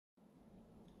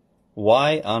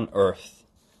Why on earth?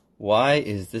 Why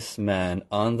is this man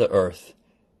on the earth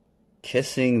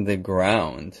kissing the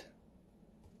ground?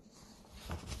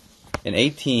 In the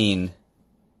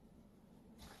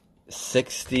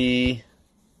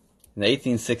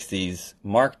 1860s,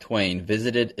 Mark Twain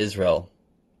visited Israel.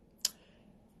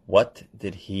 What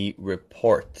did he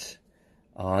report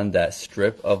on that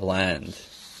strip of land?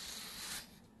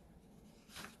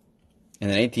 In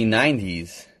the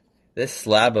 1890s, this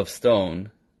slab of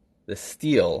stone, the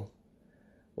steel,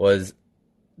 was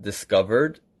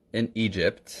discovered in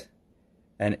Egypt,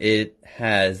 and it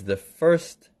has the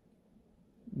first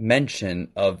mention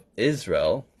of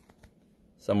Israel,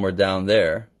 somewhere down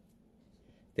there,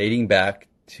 dating back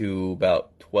to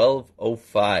about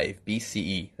 1205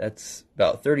 BCE. That's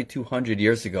about 3,200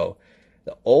 years ago.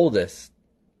 The oldest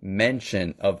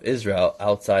mention of Israel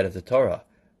outside of the Torah.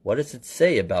 What does it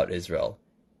say about Israel?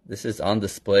 This is on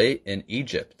display in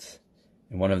Egypt,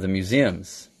 in one of the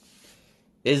museums.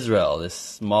 Israel, this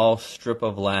small strip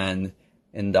of land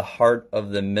in the heart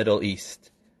of the Middle East.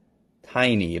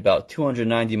 Tiny, about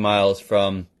 290 miles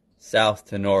from south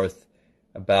to north,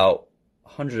 about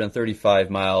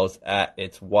 135 miles at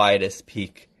its widest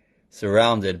peak,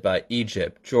 surrounded by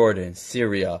Egypt, Jordan,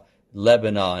 Syria,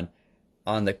 Lebanon,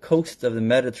 on the coast of the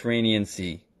Mediterranean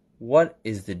Sea. What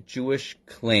is the Jewish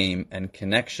claim and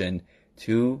connection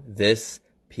to this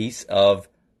piece of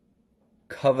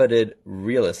coveted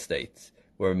real estate,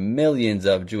 where millions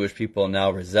of Jewish people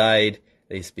now reside?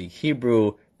 They speak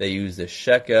Hebrew, they use the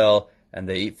shekel, and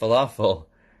they eat falafel.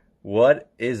 What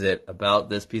is it about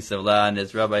this piece of land?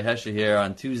 It's Rabbi Heshe here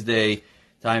on Tuesday.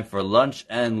 Time for Lunch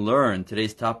and Learn.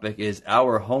 Today's topic is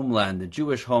our homeland, the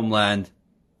Jewish homeland.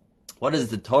 What does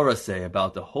the Torah say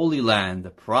about the Holy Land, the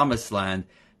Promised Land,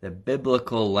 the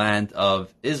biblical land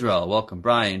of Israel? Welcome,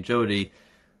 Brian, Jody,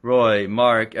 Roy,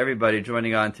 Mark, everybody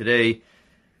joining on today,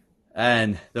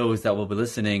 and those that will be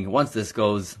listening once this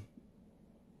gets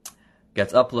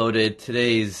uploaded.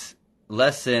 Today's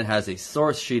lesson has a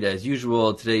source sheet as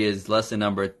usual. Today is lesson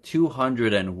number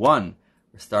 201.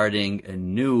 We're starting a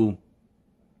new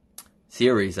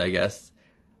series, I guess.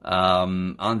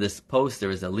 On this post,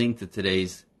 there is a link to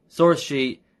today's source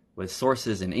sheet with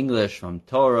sources in English from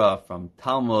Torah, from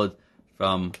Talmud,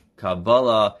 from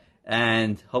Kabbalah,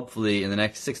 and hopefully in the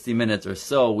next 60 minutes or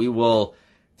so, we will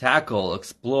tackle,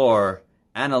 explore,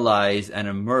 analyze, and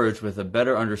emerge with a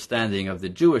better understanding of the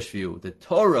Jewish view, the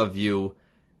Torah view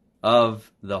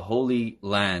of the Holy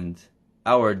Land,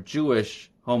 our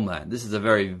Jewish homeland. This is a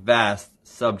very vast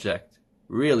subject,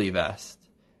 really vast.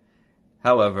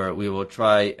 However, we will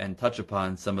try and touch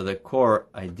upon some of the core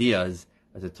ideas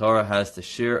that the Torah has to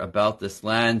share about this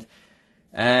land,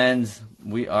 and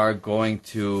we are going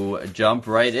to jump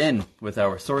right in with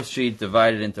our source sheet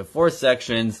divided into 4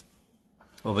 sections.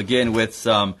 We'll begin with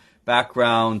some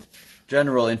background,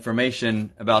 general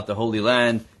information about the Holy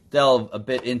Land, delve a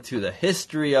bit into the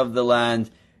history of the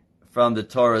land from the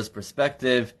Torah's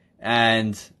perspective,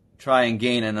 and try and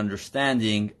gain an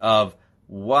understanding of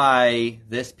why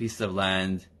this piece of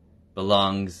land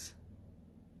belongs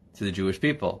to the Jewish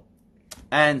people,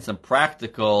 and some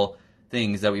practical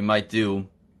things that we might do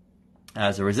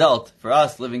as a result for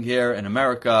us living here in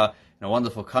America, in a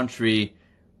wonderful country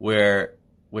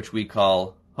which we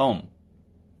call home.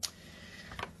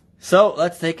 So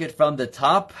let's take it from the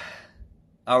top.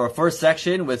 Our first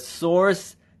section with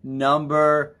source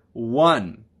number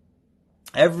 1.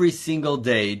 Every single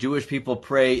day, Jewish people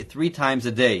pray 3 times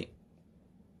a day.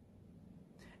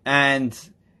 And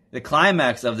the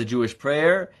climax of the Jewish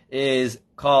prayer is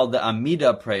called the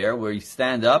Amidah prayer, where you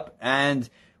stand up and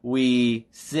we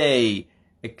say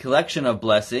a collection of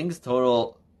blessings,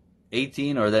 total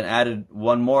 18, or then added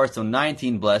one more, so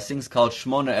 19 blessings, called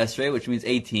Shmona Esrei, which means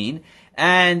 18.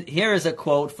 And here is a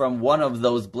quote from one of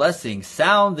those blessings.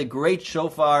 Sound the great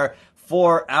shofar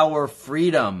for our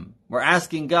freedom. We're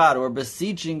asking God, we're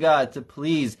beseeching God to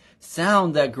please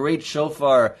sound that great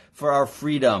shofar for our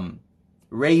freedom.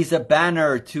 Raise a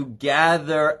banner to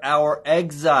gather our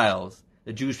exiles.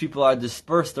 The Jewish people are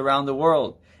dispersed around the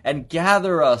world. And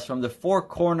gather us from the 4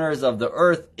 corners of the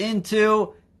earth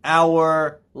into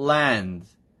our land.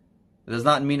 It does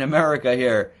not mean America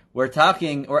here. We're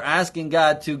asking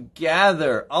God to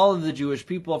gather all of the Jewish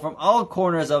people from all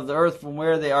corners of the earth from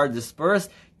where they are dispersed,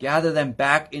 gather them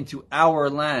back into our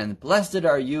land. Blessed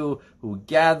are you who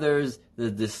gathers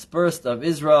the dispersed of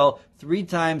Israel 3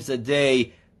 times a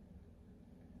day.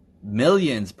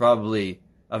 Millions, probably,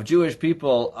 of Jewish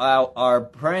people are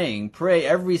pray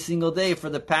every single day for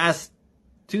the past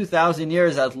 2,000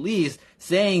 years at least,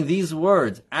 saying these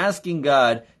words, asking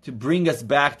God to bring us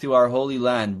back to our holy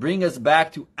land, bring us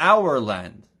back to our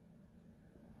land.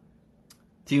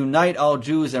 to unite all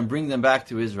Jews and bring them back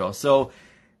to Israel. So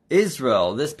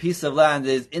Israel, this piece of land,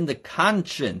 is in the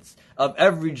conscience of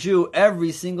every Jew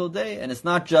every single day. And it's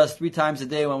not just 3 times a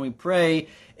day when we pray.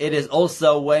 It is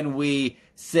also when we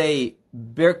say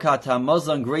Birkat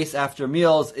HaMazon, grace after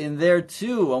meals. In there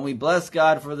too, when we bless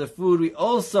God for the food, we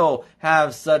also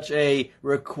have such a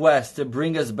request to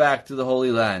bring us back to the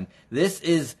Holy Land. This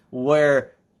is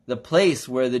where the place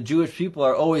where the Jewish people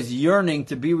are always yearning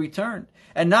to be returned.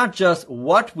 And not just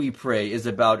what we pray is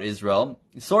about Israel.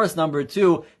 Source number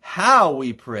 2, how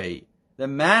we pray. The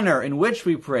manner in which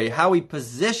we pray, how we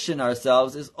position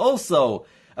ourselves is also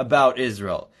about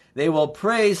Israel. They will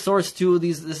pray, source 2,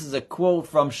 this is a quote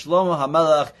from Shlomo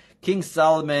HaMelech, King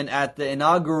Solomon, at the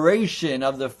inauguration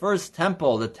of the first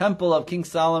temple, the temple of King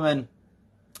Solomon.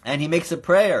 And he makes a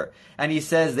prayer. And he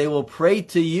says, they will pray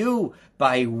to you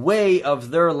by way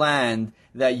of their land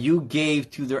that you gave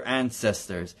to their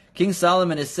ancestors. King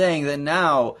Solomon is saying that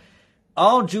now,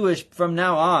 from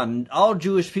now on, all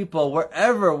Jewish people,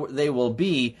 wherever they will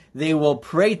be, they will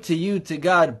pray to you, to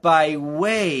God, by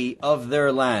way of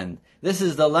their land. This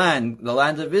is the land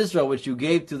of Israel, which you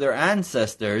gave to their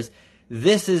ancestors.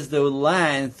 This is the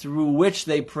land through which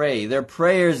they pray. Their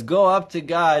prayers go up to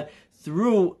God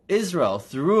through Israel,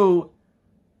 through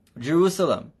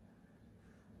Jerusalem.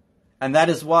 And that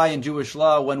is why in Jewish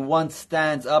law, when one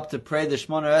stands up to pray the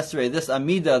Shemona Esrei, this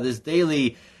Amidah, this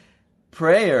daily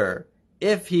prayer,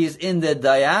 if he's in the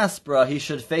diaspora, he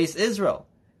should face Israel.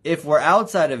 If we're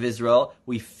outside of Israel,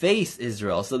 we face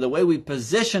Israel. So the way we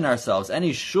position ourselves,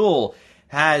 any shul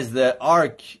has the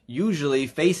ark usually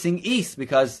facing east,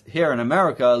 because here in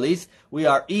America, at least, we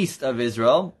are east of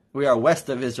Israel. We are west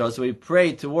of Israel, so we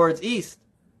pray towards east.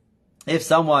 If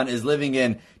someone is living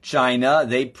in China,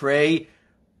 they pray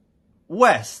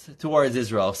west towards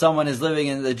Israel. If someone is living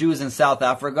in the Jews in South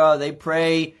Africa, they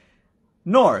pray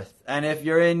north. And if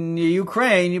you're in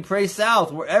Ukraine, you pray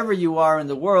south. Wherever you are in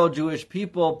the world, Jewish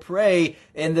people pray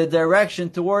in the direction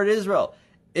toward Israel.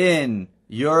 In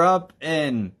Europe,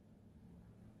 in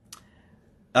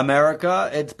America,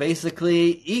 it's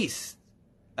basically east,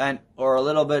 or a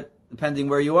little bit, depending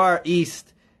where you are,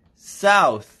 east,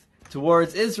 south,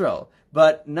 towards Israel.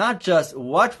 But not just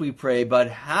what we pray, but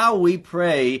how we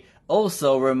pray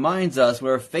also reminds us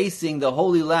we're facing the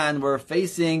Holy Land, we're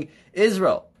facing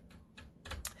Israel.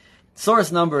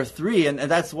 Source number 3, and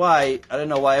that's why, I don't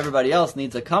know why everybody else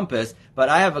needs a compass, but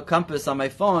I have a compass on my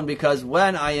phone, because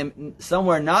when I am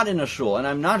somewhere not in a shul, and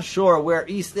I'm not sure where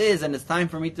east is, and it's time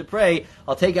for me to pray,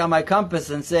 I'll take out my compass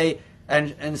and say,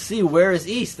 and see where is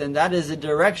east, and that is a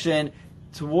direction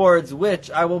towards which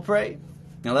I will pray.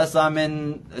 Unless I'm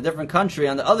in a different country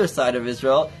on the other side of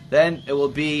Israel, then it will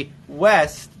be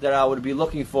west that I would be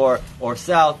looking for, or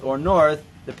south or north,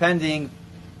 depending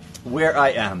where I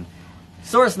am.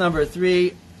 Source number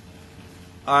 3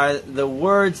 are the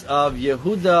words of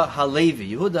Yehuda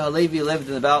Halevi. Yehuda Halevi lived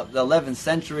in about the 11th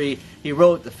century. He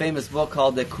wrote the famous book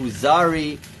called the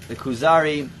Kuzari,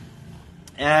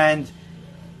 and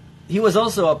he was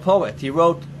also a poet. He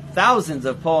wrote thousands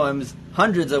of poems,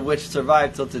 hundreds of which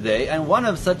survive till today, and one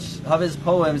of his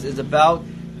poems is about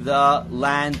the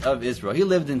land of Israel. He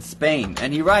lived in Spain,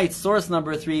 and he writes, source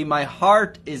number 3, my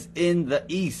heart is in the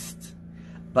east,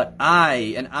 but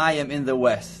I am in the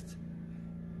west.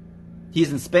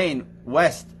 He's in Spain,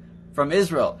 west from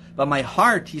Israel. But my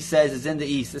heart, he says, is in the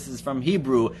east. This is from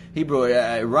Hebrew.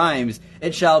 It rhymes.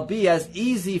 It shall be as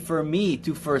easy for me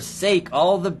to forsake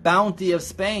all the bounty of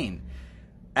Spain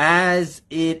as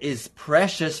it is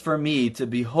precious for me to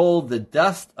behold the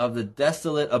dust of the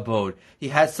desolate abode. He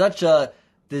had such a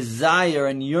desire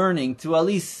and yearning to at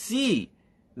least see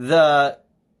the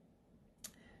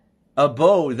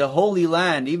abode, the Holy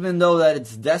Land, even though that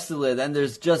it's desolate and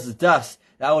there's just dust,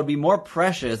 that would be more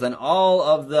precious than all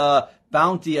of the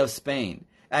bounty of Spain.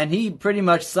 And he pretty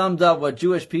much summed up what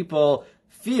Jewish people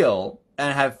feel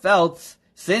and have felt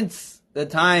since the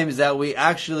times that we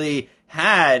actually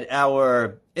had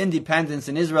our independence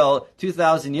in Israel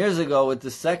 2,000 years ago with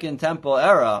the Second Temple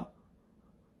era.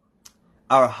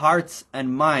 Our hearts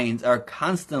and minds are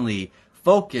constantly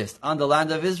focused on the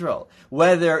land of Israel.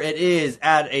 Whether it is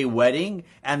at a wedding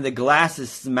and the glass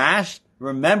is smashed,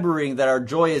 remembering that our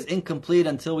joy is incomplete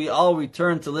until we all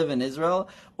return to live in Israel,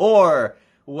 or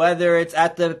whether it's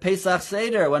at the Pesach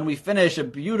Seder, when we finish a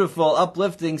beautiful,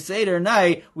 uplifting Seder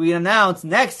night, we announce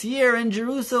next year in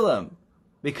Jerusalem,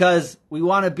 because we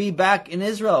want to be back in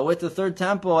Israel with the Third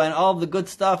Temple and all the good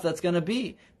stuff that's going to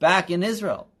be back in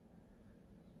Israel.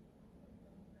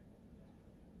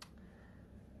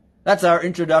 That's our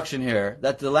introduction here,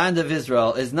 that the land of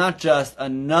Israel is not just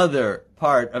another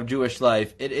part of Jewish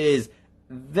life. It is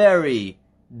very,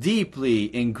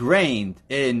 deeply ingrained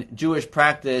in Jewish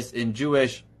practice, in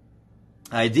Jewish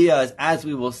ideas, as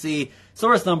we will see.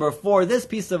 Source number 4, this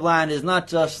piece of land is not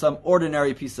just some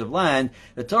ordinary piece of land.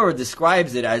 The Torah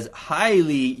describes it as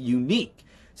highly unique.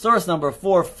 Source number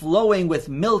 4, flowing with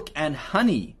milk and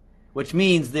honey, which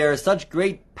means there is such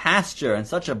great pasture and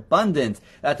such abundance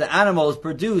that the animals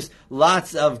produce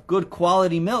lots of good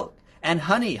quality milk. And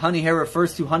honey. Honey here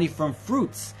refers to honey from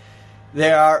fruits.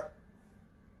 They are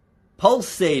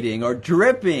pulsating or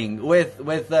dripping with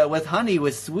honey,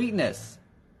 with sweetness.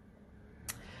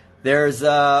 There's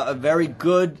a very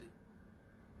good,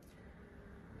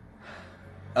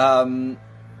 lot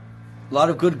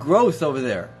of good growth over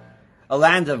there. A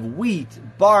land of wheat,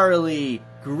 barley,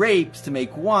 grapes to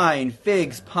make wine,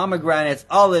 figs, pomegranates,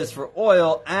 olives for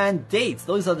oil, and dates.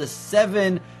 Those are the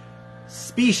 7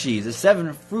 species, the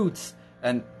 7 fruits,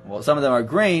 and well, some of them are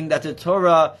grain, that the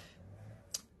Torah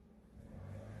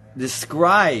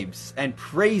describes and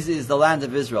praises the land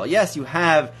of Israel. Yes, you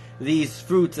have these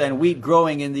fruits and wheat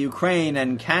growing in the Ukraine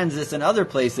and Kansas and other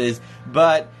places,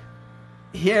 but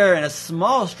here in a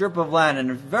small strip of land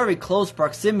in very close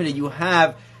proximity, you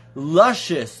have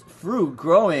luscious fruit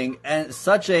growing and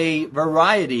such a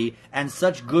variety and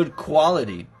such good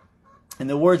quality. In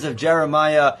the words of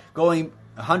Jeremiah, going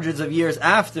hundreds of years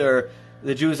after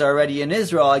the Jews are already in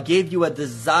Israel, I gave you a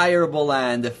desirable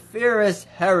land, the fairest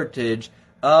heritage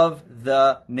of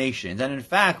the nations. And in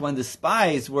fact, when the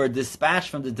spies were dispatched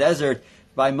from the desert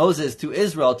by Moses to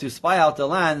Israel to spy out the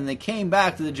land, and they came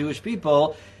back to the Jewish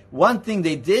people, one thing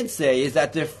they did say is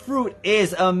that the fruit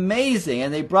is amazing,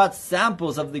 and they brought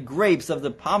samples of the grapes, of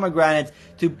the pomegranates,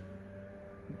 to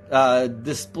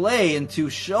display and to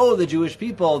show the Jewish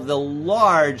people the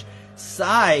large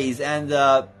size and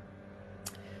the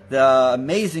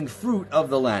amazing fruit of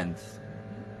the land.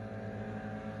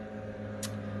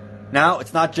 Now,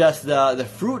 it's not just the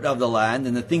fruit of the land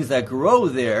and the things that grow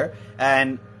there,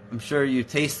 and I'm sure you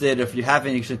tasted, if you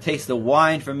haven't, you should taste the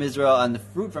wine from Israel, and the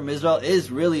fruit from Israel is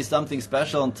really something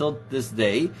special until this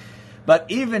day. But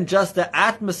even just the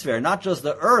atmosphere, not just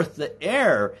the earth, the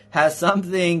air has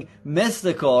something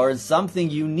mystical or something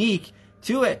unique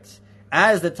to it.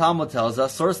 As the Talmud tells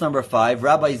us, source number 5,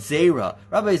 Rabbi Zera.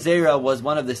 Rabbi Zera was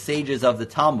one of the sages of the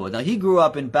Talmud. Now, he grew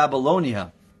up in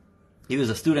Babylonia. He was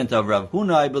a student of Rav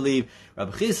Huna, I believe,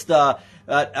 Rav Chisda.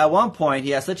 At one point,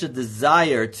 he had such a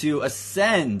desire to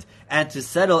ascend and to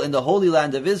settle in the Holy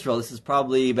Land of Israel. This is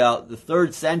probably about the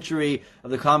 3rd century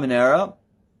of the Common Era.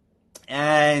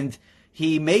 And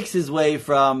he makes his way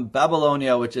from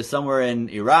Babylonia, which is somewhere in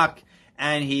Iraq,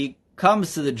 and he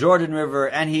comes to the Jordan River,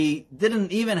 and he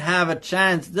didn't even have a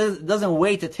chance, doesn't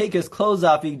wait to take his clothes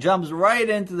off. He jumps right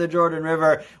into the Jordan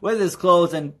River with his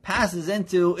clothes and passes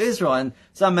into Israel. And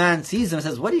some man sees him and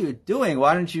says, "What are you doing?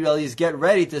 Why don't you at least get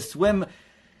ready to swim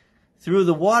through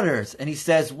the waters?" And he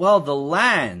says, "Well, the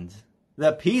land,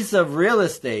 the piece of real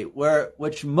estate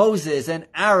which Moses and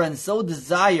Aaron so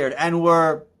desired and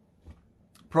were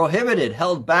prohibited,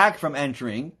 held back from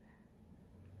entering,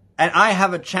 and I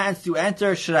have a chance to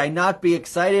enter, should I not be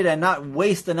excited and not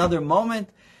waste another moment?"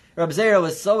 Reb Zera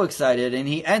was so excited, and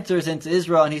he enters into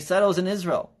Israel, and he settles in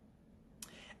Israel.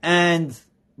 And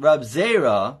Reb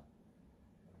Zera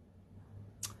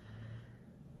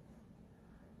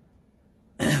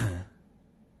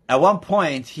at one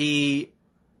point, he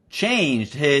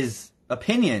changed his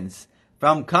opinions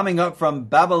from coming up from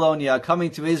Babylonia, coming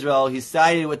to Israel. He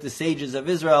sided with the sages of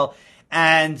Israel,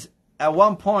 and at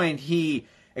one point, he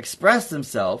expressed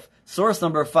himself. Source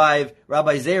number 5,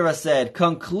 Rabbi Zera said,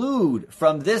 "Conclude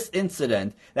from this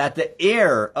incident that the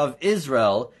air of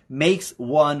Israel makes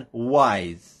one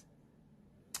wise."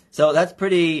 So that's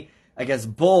pretty, I guess,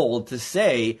 bold to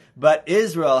say, but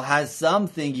Israel has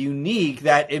something unique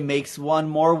that it makes one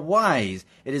more wise.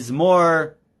 It is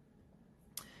more,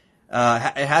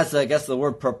 it has, I guess, the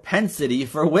word propensity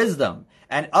for wisdom.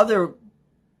 And other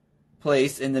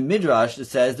place in the Midrash, it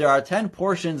says there are 10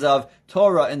 portions of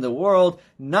Torah in the world,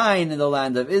 9 in the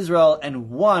land of Israel,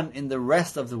 and 1 in the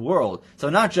rest of the world. So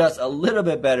not just a little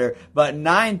bit better, but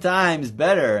 9 times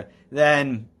better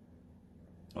than,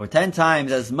 or 10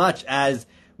 times as much as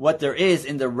what there is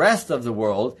in the rest of the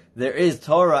world. There is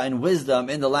Torah and wisdom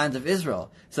in the land of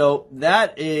Israel. So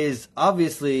that is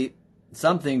obviously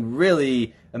something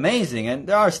really amazing. And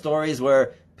there are stories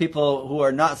where people who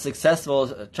are not successful,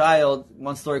 a child,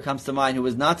 one story comes to mind, who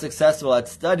was not successful at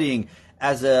studying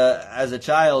as a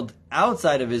child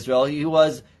outside of Israel, he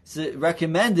was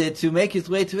recommended to make his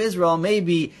way to Israel.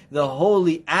 Maybe the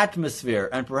holy atmosphere,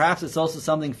 and perhaps it's also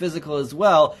something physical as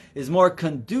well, is more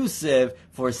conducive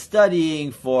for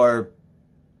studying, for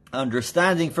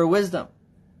understanding, for wisdom.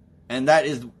 And that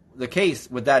is the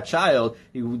case with that child.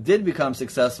 He did become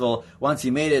successful once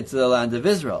he made it to the land of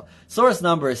Israel. Source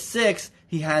number 6,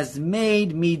 he has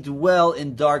made me dwell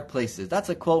in dark places. That's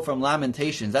a quote from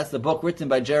Lamentations. That's the book written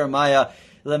by Jeremiah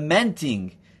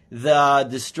lamenting the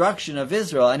destruction of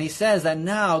Israel. And he says that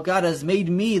now God has made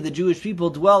me, the Jewish people,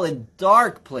 dwell in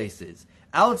dark places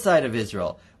outside of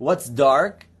Israel. What's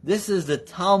dark? This is the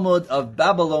Talmud of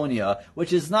Babylonia,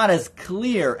 which is not as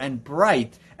clear and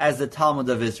bright as the Talmud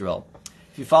of Israel.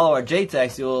 If you follow our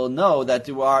J-text, you'll know that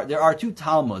there are 2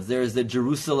 Talmuds. There is the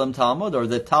Jerusalem Talmud, or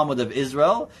the Talmud of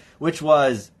Israel, which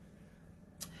was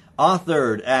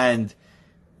authored and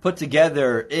put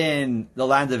together in the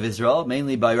land of Israel,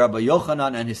 mainly by Rabbi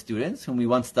Yochanan and his students, whom we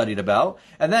once studied about.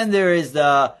 And then there is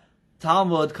the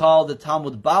Talmud called the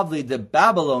Talmud Bavli, the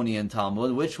Babylonian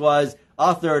Talmud, which was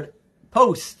authored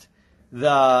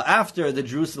after the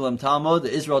Jerusalem Talmud,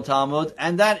 the Israel Talmud,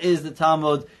 and that is the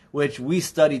Talmud which we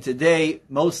study today.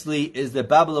 Mostly is the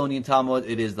Babylonian Talmud.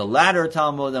 It is the latter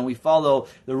Talmud, and we follow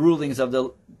the rulings of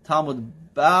the Talmud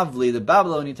Bavli, the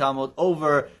Babylonian Talmud,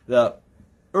 over the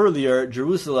earlier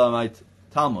Jerusalemite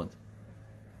Talmud.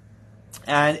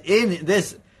 And in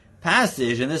this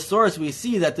passage, in this source, we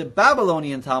see that the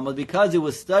Babylonian Talmud, because it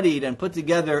was studied and put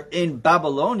together in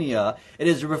Babylonia, it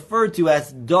is referred to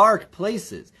as dark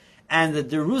places. And the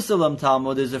Jerusalem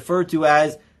Talmud is referred to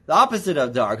as the opposite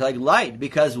of dark, like light,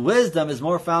 because wisdom is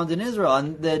more found in Israel.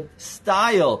 And the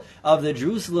style of the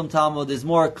Jerusalem Talmud is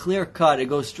more clear-cut. It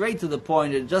goes straight to the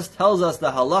point. It just tells us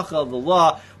the halacha of the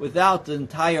law without the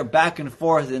entire back and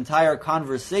forth, the entire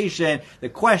conversation, the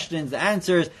questions, the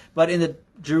answers. But in the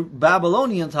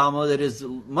Babylonian Talmud, it is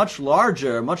much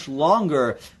larger, much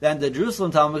longer than the Jerusalem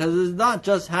Talmud, because it does not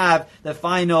just have the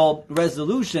final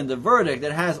resolution, the verdict.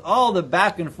 It has all the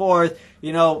back and forth,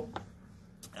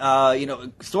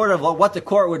 sort of what the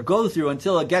court would go through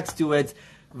until it gets to its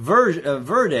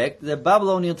verdict. The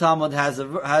Babylonian Talmud has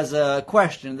a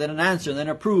question, then an answer, then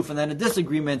a proof, and then a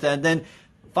disagreement, and then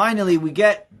finally we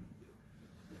get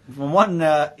from one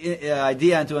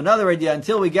idea into another idea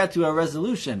until we get to a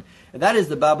resolution. And that is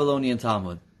the Babylonian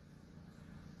Talmud.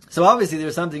 So obviously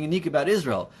there's something unique about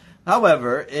Israel.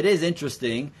 However, it is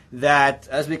interesting that,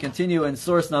 as we continue in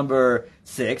source number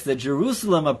 6, the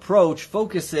Jerusalem approach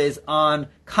focuses on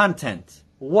content.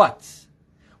 What?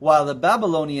 While the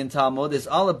Babylonian Talmud is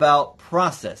all about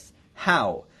process.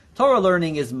 How? Torah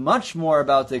learning is much more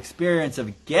about the experience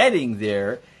of getting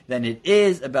there than it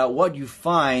is about what you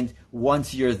find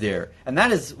once you're there. And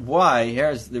that is why,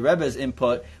 here's the Rebbe's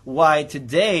input, why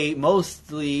today,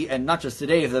 mostly, and not just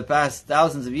today, for the past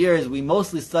thousands of years, we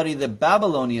mostly study the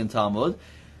Babylonian Talmud,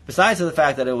 besides the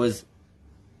fact that it was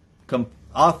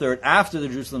authored after the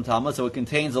Jerusalem Talmud, so it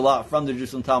contains a lot from the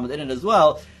Jerusalem Talmud in it as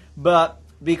well, but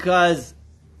because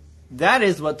that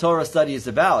is what Torah study is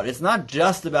about. It's not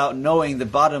just about knowing the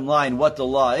bottom line, what the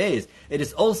law is. It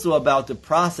is also about the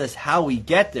process, how we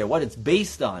get there, what it's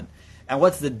based on, and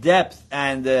what's the depth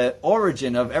and the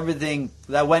origin of everything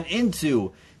that went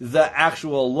into the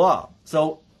actual law.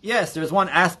 So, yes, there's one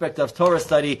aspect of Torah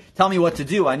study. Tell me what to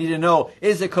do. I need to know,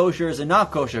 is it kosher, is it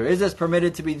not kosher? Is this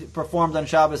permitted to be performed on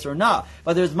Shabbos or not?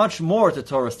 But there's much more to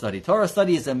Torah study. Torah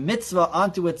study is a mitzvah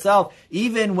unto itself,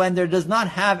 even when there does not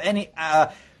have any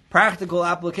practical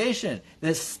application.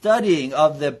 The studying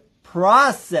of the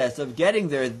process of getting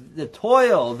there, the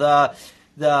toil,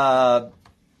 the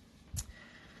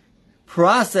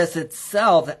process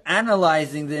itself,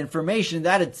 analyzing the information,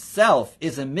 that itself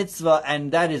is a mitzvah,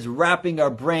 and that is wrapping our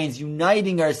brains,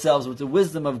 uniting ourselves with the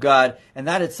wisdom of God, and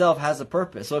that itself has a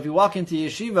purpose. So if you walk into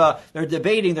yeshiva, they're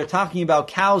debating, they're talking about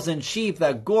cows and sheep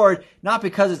that gored, not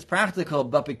because it's practical,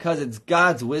 but because it's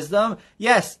God's wisdom.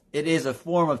 Yes, it is a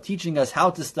form of teaching us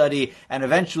how to study, and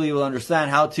eventually we'll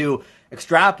understand how to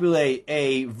extrapolate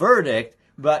a verdict,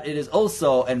 but it is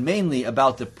also and mainly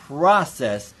about the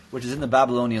process, which is in the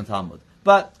Babylonian Talmud.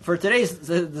 But for today's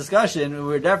discussion,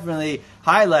 we're definitely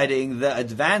highlighting the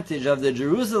advantage of the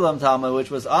Jerusalem Talmud,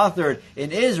 which was authored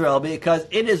in Israel, because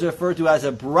it is referred to as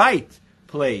a bright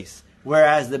place,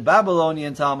 whereas the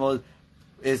Babylonian Talmud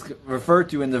is referred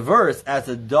to in the verse as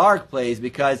a dark place,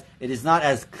 because it is not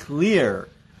as clear.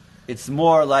 It's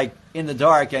more like in the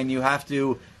dark, and you have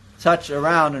to touch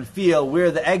around and feel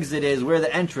where the exit is, where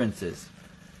the entrance is.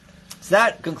 So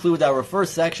that concludes our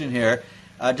first section here.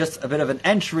 Just a bit of an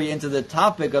entry into the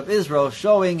topic of Israel,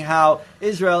 showing how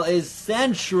Israel is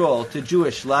central to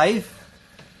Jewish life,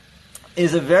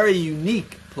 is a very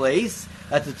unique place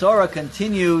that the Torah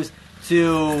continues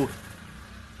to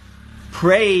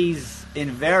praise in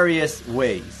various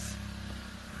ways.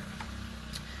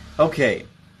 Okay.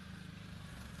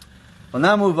 We'll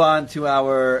now move on to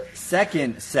our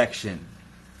second section.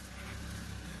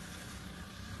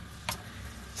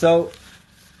 So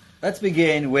let's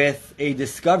begin with a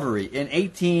discovery. In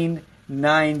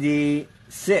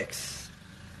 1896,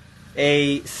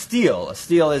 a stele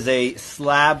is a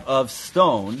slab of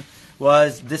stone,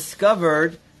 was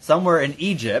discovered somewhere in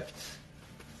Egypt.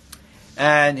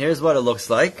 And here's what it looks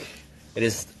like. It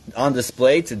is on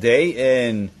display today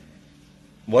in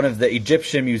one of the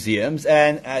Egyptian museums,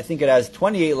 and I think it has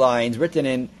 28 lines written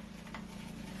in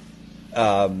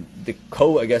the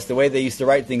code, I guess, the way they used to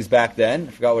write things back then.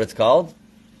 I forgot what it's called.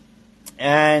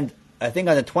 And I think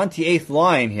on the 28th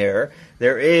line here,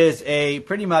 there is a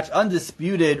pretty much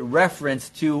undisputed reference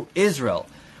to Israel.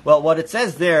 Well, what it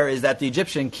says there is that the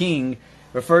Egyptian king,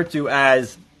 referred to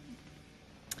as,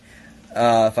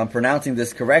 if I'm pronouncing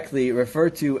this correctly,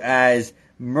 referred to as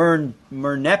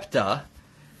Merneptah,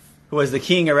 who was the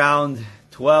king around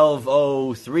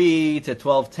 1203 to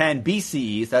 1210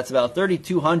 BCE, so that's about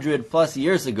 3,200 plus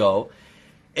years ago.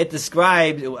 It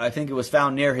described, I think it was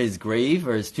found near his grave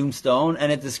or his tombstone,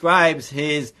 and it describes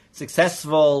his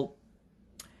successful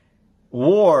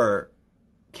war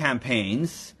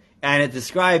campaigns, and it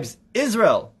describes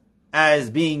Israel as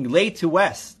being laid to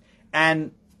West,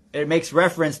 and it makes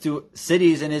reference to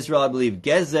cities in Israel, I believe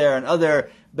Gezer and other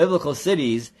biblical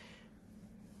cities.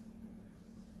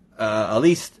 At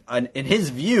least in his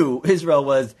view, Israel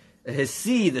was his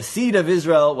seed, the seed of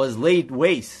Israel was laid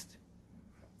waste.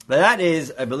 But that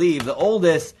is, I believe, the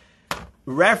oldest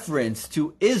reference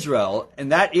to Israel in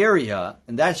that area,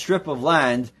 in that strip of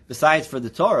land, besides for the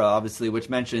Torah, obviously,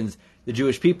 which mentions the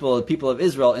Jewish people, the people of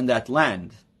Israel in that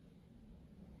land.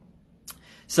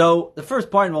 So the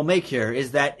first point we'll make here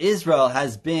is that Israel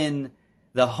has been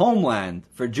the homeland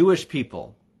for Jewish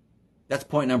people. That's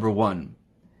point number one.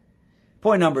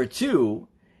 Point number two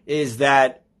is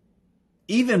that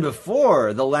even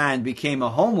before the land became a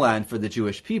homeland for the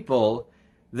Jewish people,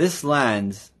 this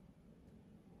land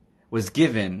was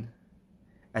given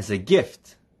as a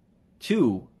gift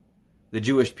to the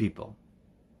Jewish people.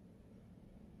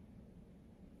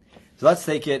 So let's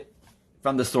take it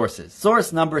from the sources.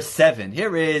 Source number 7.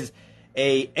 Here is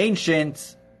an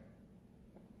ancient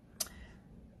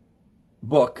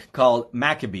book called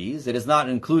Maccabees. It is not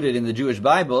included in the Jewish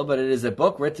Bible, but it is a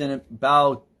book written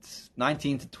about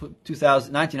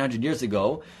 1900 years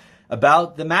ago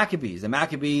about the Maccabees. The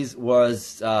Maccabees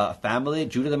was a family,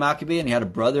 Judah the Maccabee, and he had a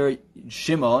brother,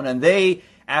 Shimon, and they,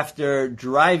 after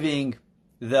driving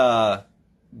the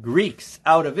Greeks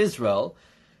out of Israel,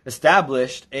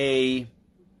 established a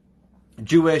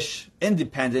Jewish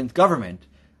independent government.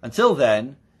 Until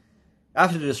then,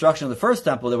 after the destruction of the first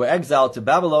temple, they were exiled to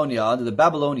Babylonia under the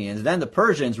Babylonians. Then the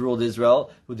Persians ruled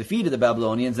Israel, who defeated the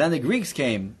Babylonians. Then the Greeks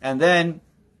came. And then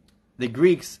the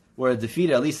Greeks were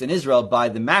defeated, at least in Israel, by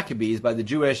the Maccabees, by the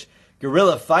Jewish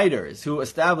guerrilla fighters, who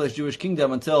established Jewish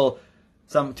kingdom until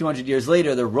some 200 years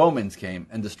later, the Romans came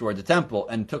and destroyed the temple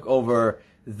and took over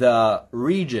the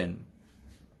region.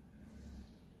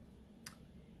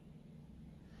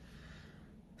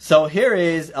 So here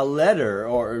is a letter,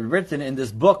 or written in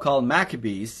this book called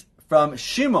Maccabees, from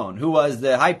Shimon, who was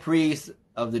the high priest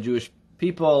of the Jewish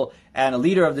people and a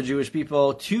leader of the Jewish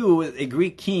people, to a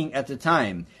Greek king at the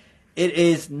time. It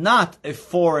is not a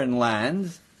foreign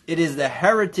land. It is the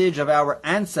heritage of our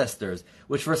ancestors,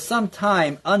 which was for some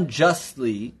time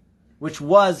unjustly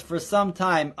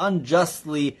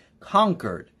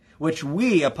conquered, which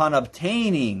we, upon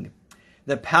obtaining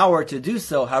the power to do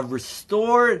so, have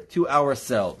restored to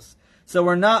ourselves. So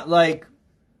we're not like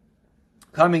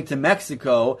coming to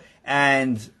Mexico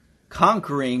and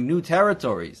conquering new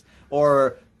territories,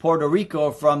 or Puerto Rico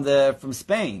from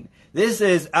Spain. This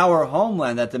is our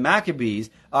homeland that the Maccabees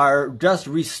are just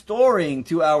restoring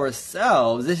to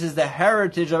ourselves. This is the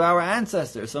heritage of our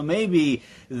ancestors. So maybe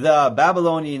the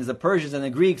Babylonians, the Persians, and the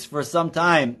Greeks for some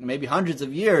time, maybe hundreds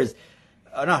of years,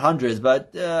 not hundreds,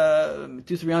 but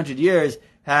 200-300 years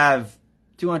have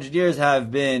 200 years have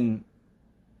been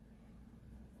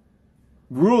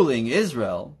ruling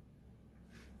Israel.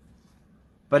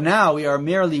 But now we are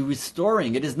merely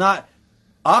restoring. It is not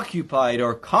occupied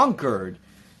or conquered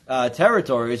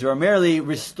territories. We are merely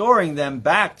restoring them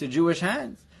back to Jewish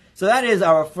hands. So that is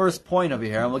our first point over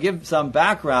here. And we'll give some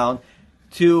background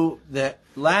to the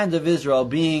land of Israel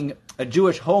being a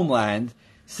Jewish homeland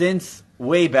since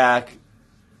way back.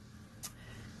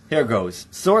 Here goes.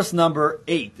 Source number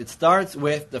 8. It starts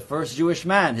with the first Jewish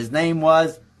man. His name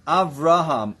was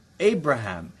Abraham.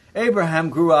 Abraham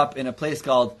grew up in a place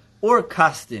called Ur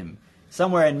Kasdim,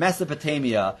 somewhere in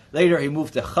Mesopotamia. Later he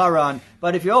moved to Haran.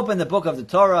 But if you open the book of the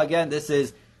Torah, again, this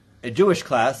is a Jewish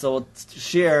class, so we'll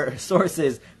share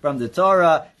sources from the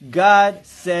Torah. God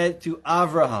said to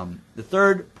Avraham, the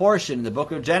third portion in the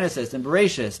book of Genesis and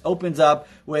Bereshit opens up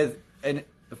with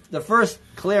the first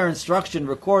clear instruction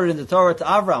recorded in the Torah to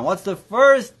Avraham. What's the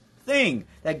first thing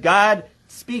that God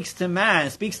speaks to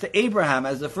man, speaks to Abraham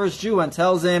as the first Jew and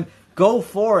tells him, go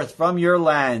forth from your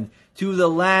land to the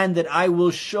land that I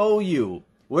will show you.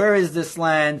 Where is this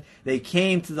land? They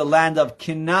came to the land of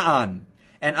Canaan.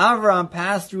 And Avram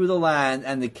passed through the land,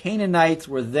 and the Canaanites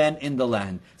were then in the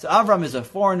land. So Avram is a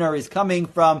foreigner. He's coming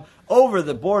from over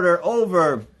the border,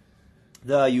 over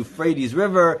the Euphrates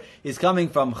River. He's coming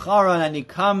from Haran, and he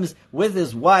comes with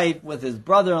his wife, with his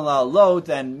brother-in-law Lot,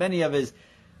 and many of his,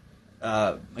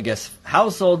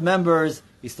 household members.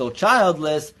 He's still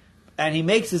childless, and he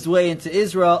makes his way into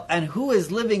Israel. And who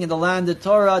is living in the land of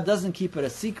Torah doesn't keep it a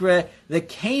secret. The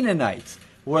Canaanites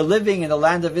were living in the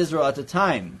land of Israel at the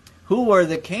time. Who were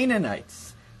the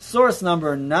Canaanites? Source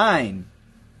number 9.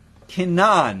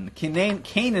 Canaan.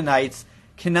 Canaanites,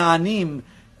 Canaanim,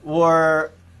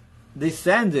 were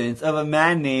descendants of a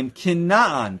man named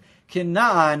Canaan.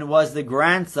 Canaan was the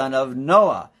grandson of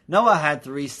Noah. Noah had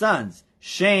 3 sons,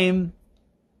 Shem,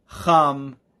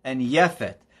 Ham, and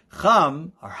Yefet.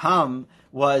 Ham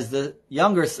was the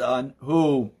younger son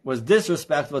who was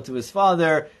disrespectful to his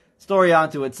father, story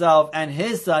unto itself, and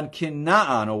his son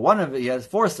Canaan, he has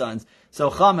 4 sons. So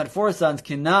Ham had 4 sons.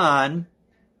 Canaan,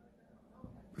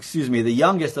 the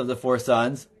youngest of the 4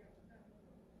 sons,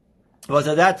 was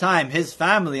at that time, his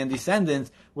family and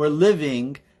descendants were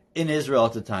living in Israel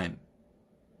at the time.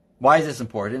 Why is this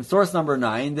important? Source number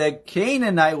 9, the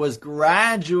Canaanite was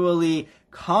gradually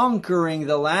conquering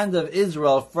the land of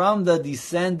Israel from the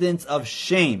descendants of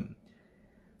Shem.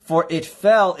 For it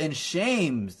fell in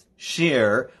Shem's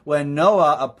share when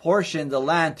Noah apportioned the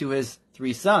land to his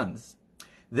 3 sons.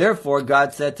 Therefore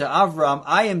God said to Avram,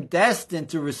 I am destined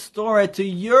to restore it to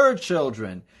your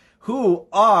children, who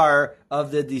are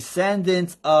of the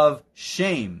descendants of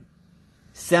Shem.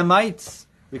 Semites,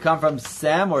 we come from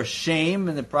Sem or Shem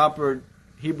in the proper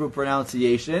Hebrew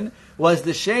pronunciation,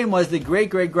 Shem was the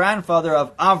great-great-grandfather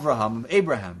of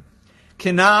Abraham.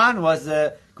 Canaan was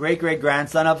the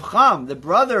great-great-grandson of Ham, the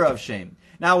brother of Shem.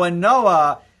 Now when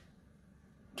Noah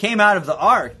came out of the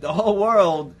ark, the whole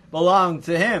world belonged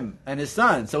to him and his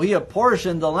son. So he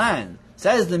apportioned the land.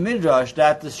 Says the Midrash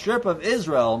that the strip of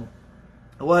Israel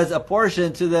was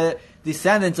apportioned to the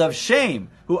descendants of Shem,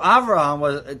 who Avraham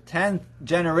was a 10th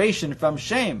generation from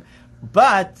Shem.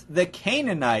 But the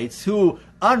Canaanites, who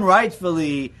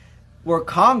unrightfully were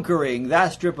conquering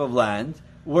that strip of land,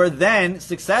 were then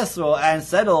successful and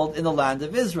settled in the land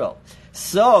of Israel.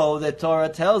 So the Torah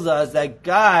tells us that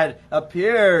God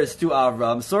appears to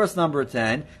Avram. Source number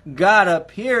 10. God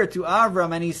appeared to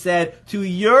Avram and he said, to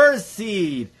your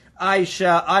seed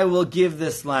I will give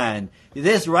this land.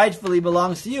 This rightfully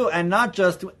belongs to you, and not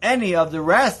just to any of the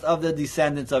rest of the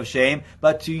descendants of Shem,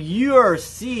 but to your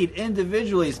seed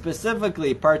individually,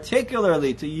 specifically,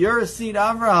 particularly to your seed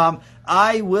Avraham,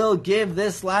 I will give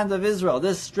this land of Israel,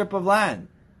 this strip of land.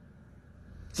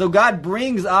 So God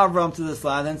brings Avram to this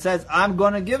land and says, I'm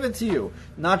going to give it to you,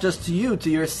 not just to you, to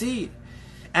your seed.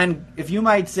 And if you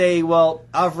might say, well,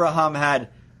 Avraham had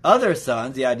other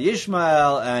sons, he had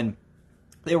Ishmael, and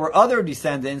there were other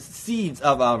descendants, seeds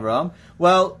of Avram.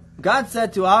 Well, God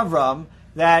said to Avram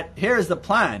that here's the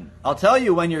plan. I'll tell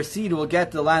you when your seed will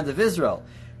get to the land of Israel.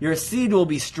 Your seed will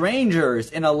be strangers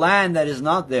in a land that is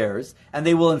not theirs, and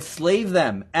they will enslave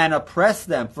them and oppress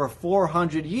them for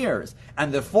 400 years.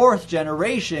 And the 4th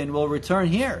generation will return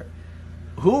here.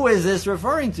 Who is this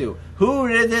referring to? Who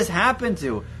did this happen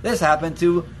to? This happened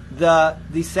to the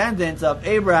descendants of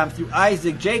Abraham through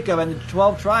Isaac, Jacob, and the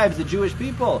 12 tribes, the Jewish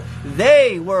people.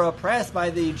 They were oppressed by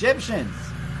the Egyptians.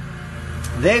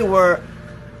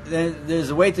 There's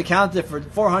a way to count it for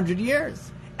 400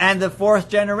 years. And the 4th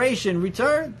generation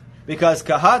returned. Because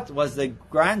Kahat was the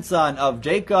grandson of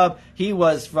Jacob. He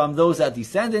was from those that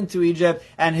descended to Egypt.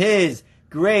 And his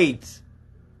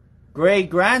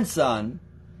great-grandson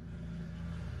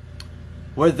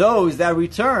were those that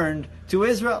returned to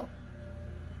Israel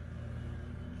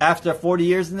after 40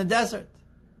 years in the desert.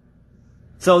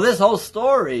 So this whole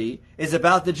story is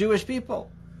about the Jewish people.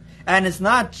 And it's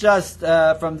not just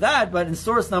from that, but in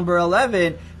source number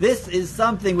 11, this is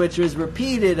something which is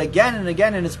repeated again and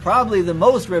again, and it's probably the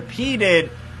most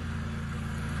repeated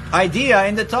idea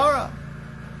in the Torah,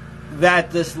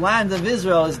 that this land of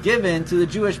Israel is given to the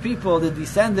Jewish people, the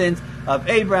descendants of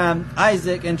Abraham,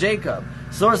 Isaac, and Jacob.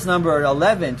 Source number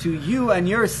 11, to you and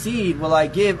your seed will I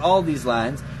give all these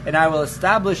lands, and I will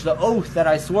establish the oath that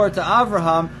I swore to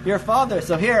Abraham, your father.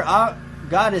 So here,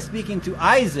 God is speaking to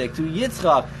Isaac, to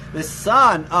Yitzchak, the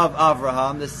son of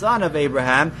Avraham, the son of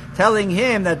Abraham, telling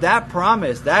him that that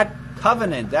promise, that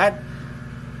covenant, that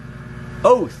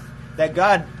oath that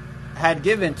God had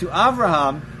given to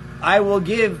Avraham, I will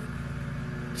give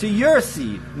to your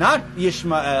seed, not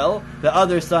Yishmael, the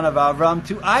other son of Avraham,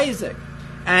 to Isaac.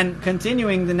 And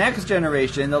continuing the next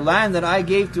generation, the land that I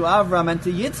gave to Avram and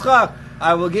to Yitzchak,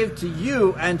 I will give to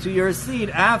you and to your seed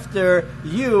after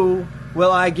you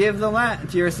will I give the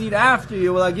land. To your seed after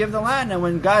you will I give the land. And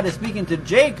when God is speaking to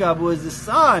Jacob, who is the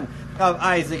son of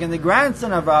Isaac and the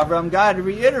grandson of Avram, God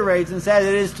reiterates and says,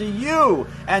 it is to you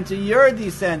and to your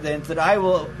descendants that I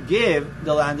will give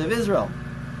the land of Israel.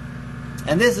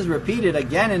 And this is repeated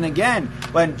again and again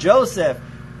when Joseph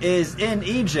is in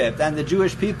Egypt and the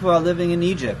Jewish people are living in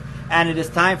Egypt. And it is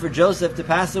time for Joseph to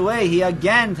pass away. He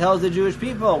again tells the Jewish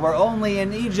people, we're only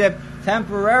in Egypt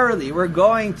temporarily. We're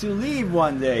going to leave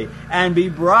one day and be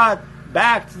brought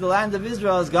back to the land of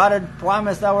Israel as God had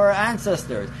promised our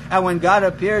ancestors. And when God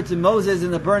appeared to Moses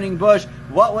in the burning bush,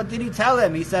 what did he tell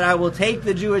him? He said, I will take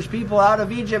the Jewish people out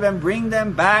of Egypt and bring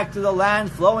them back to the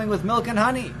land flowing with milk and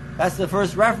honey. That's the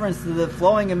first reference to the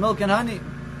flowing of milk and honey.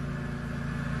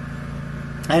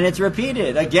 And it's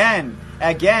repeated again,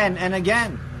 again, and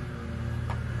again.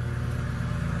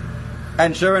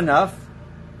 And sure enough,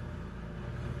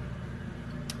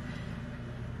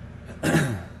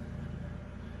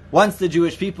 once the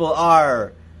Jewish people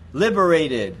are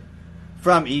liberated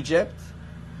from Egypt,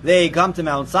 they come to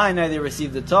Mount Sinai, they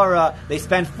receive the Torah, they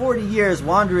spend 40 years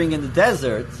wandering in the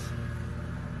desert,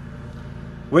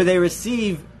 where they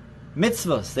receive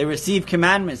mitzvahs, they receive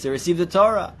commandments, they receive the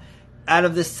Torah. Out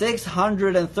of the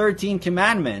 613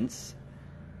 commandments,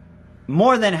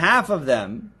 more than half of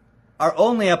them are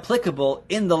only applicable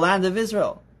in the land of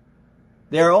Israel.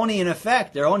 They're only in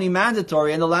effect, they're only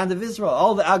mandatory in the land of Israel.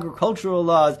 All the agricultural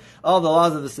laws, all the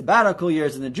laws of the sabbatical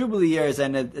years and the jubilee years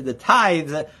and the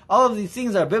tithes, all of these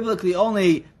things are biblically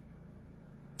only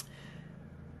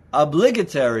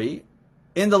obligatory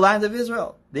in the land of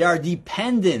Israel. They are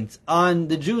dependent on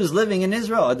the Jews living in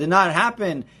Israel. It did not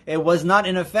happen. It was not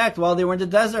in effect while they were in the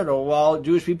desert or while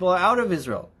Jewish people are out of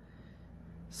Israel.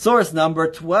 Source number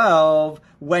 12,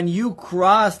 when you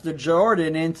cross the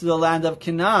Jordan into the land of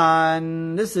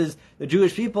Canaan, this is, the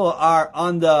Jewish people are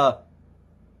on the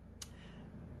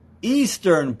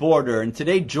eastern border, and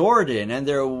today Jordan, and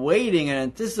they're waiting and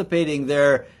anticipating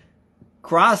their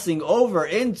crossing over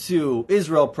into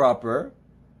Israel proper.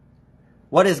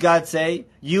 What does God say?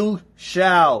 You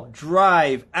shall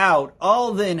drive out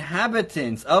all the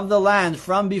inhabitants of the land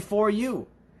from before you.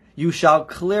 You shall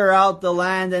clear out the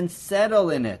land and settle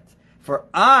in it. For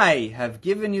I have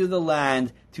given you the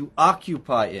land to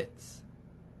occupy it.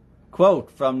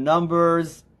 Quote from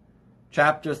Numbers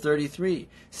chapter 33.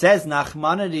 Says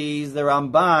Nachmanides, the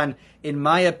Ramban, in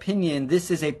my opinion,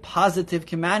 this is a positive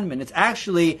commandment. It's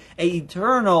actually an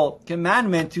eternal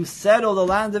commandment to settle the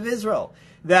land of Israel.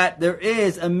 That there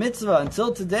is a mitzvah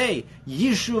until today,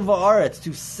 Yishuv Haaretz,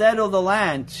 to settle the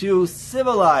land, to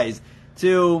civilize,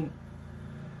 to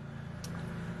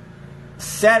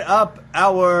set up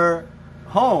our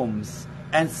homes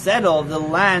and settle the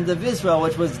land of Israel,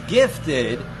 which was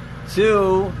gifted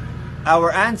to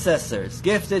our ancestors,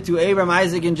 gifted to Abraham,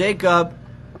 Isaac, and Jacob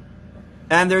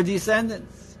and their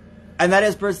descendants. And that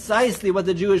is precisely what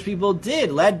the Jewish people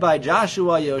did, led by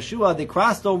Joshua, Yoshua. They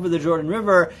crossed over the Jordan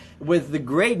River with the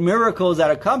great miracles that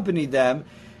accompanied them.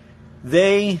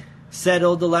 They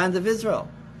settled the land of Israel.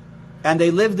 And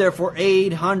they lived there for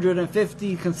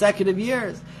 850 consecutive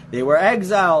years. They were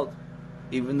exiled.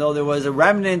 Even though there was a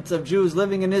remnant of Jews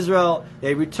living in Israel,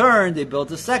 they returned, they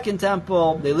built a second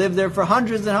temple, they lived there for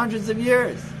hundreds and hundreds of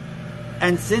years.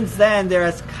 And since then, there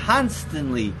has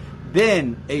constantly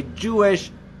been a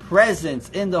Jewish presence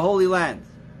in the Holy Land.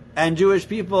 And Jewish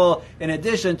people, in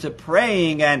addition to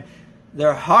praying and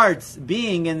their hearts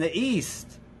being in the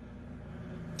East,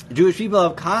 Jewish people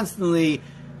have constantly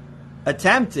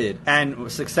attempted and were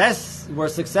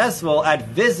successful at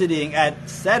visiting, at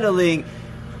settling.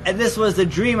 And this was the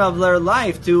dream of their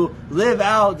life, to live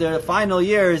out their final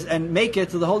years and make it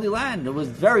to the Holy Land. It was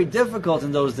very difficult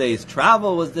in those days.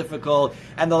 Travel was difficult,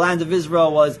 and the land of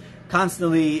Israel was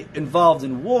constantly involved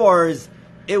in wars.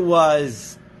 It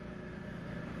was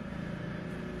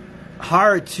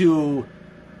hard to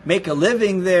make a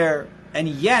living there, and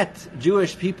yet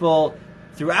Jewish people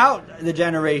throughout the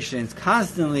generations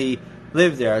constantly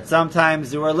lived there. Sometimes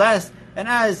there were less, and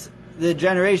as the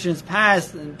generations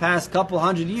passed, in the past couple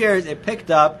hundred years, it picked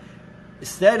up,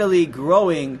 steadily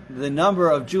growing the number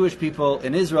of Jewish people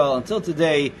in Israel until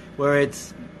today, where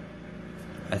it's,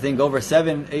 I think, over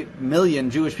 7-8 million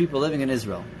Jewish people living in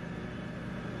Israel.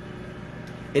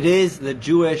 It is the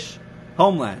Jewish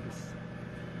homeland.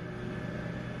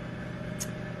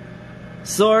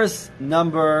 Source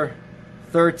number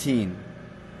 13.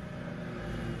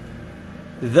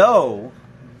 Though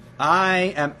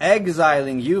I am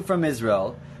exiling you from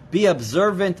Israel, be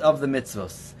observant of the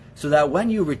mitzvos, so that when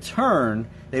you return,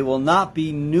 they will not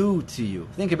be new to you.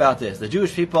 Think about this. The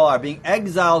Jewish people are being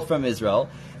exiled from Israel,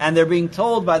 and they're being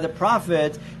told by the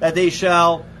prophet that they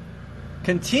shall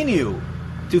continue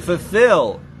to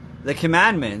fulfill the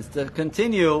commandments, to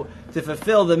continue to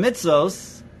fulfill the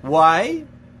mitzvos. Why?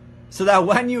 So that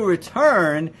when you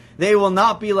return, they will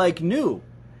not be like new.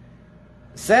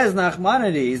 Says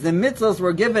Nachmanides, the mitzvos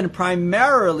were given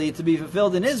primarily to be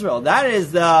fulfilled in Israel. That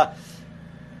is the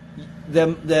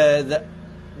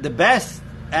best,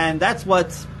 and that's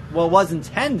what was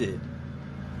intended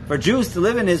for Jews to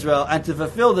live in Israel and to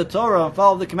fulfill the Torah and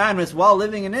follow the commandments while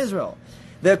living in Israel.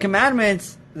 The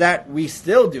commandments that we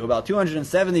still do, about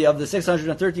 270 of the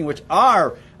 613, which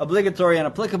are obligatory and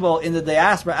applicable in the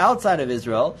diaspora outside of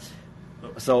Israel.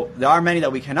 So there are many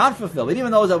that we cannot fulfill. But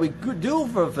even those that we do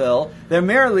fulfill, they're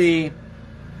merely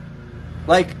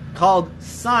called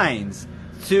signs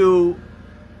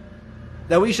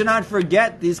that we should not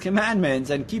forget these commandments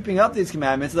and keeping up these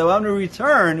commandments, so that when we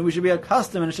return, we should be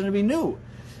accustomed and it shouldn't be new.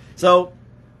 So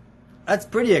that's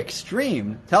pretty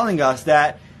extreme, telling us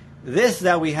that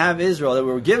that we have Israel, that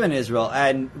we were given Israel,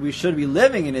 and we should be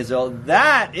living in Israel,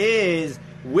 that is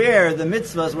where the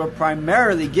mitzvahs were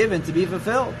primarily given to be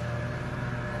fulfilled.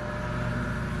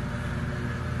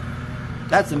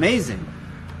 That's amazing.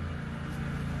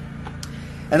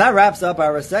 And that wraps up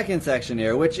our second section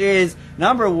here, which is,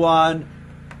 number one,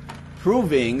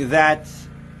 proving that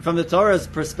from the Torah's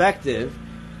perspective,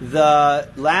 the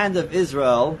land of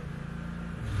Israel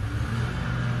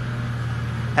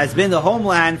has been the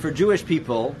homeland for Jewish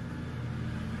people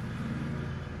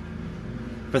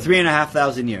for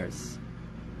 3,500 years.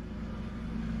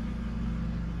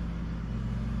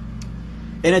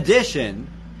 In addition,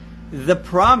 the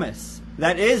promise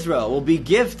that Israel will be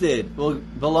gifted, will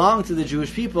belong to the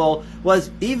Jewish people, was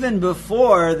even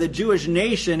before the Jewish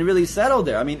nation really settled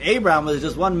there. I mean, Abraham was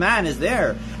just one man is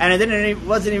there, and it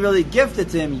wasn't really gifted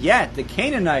to him yet. The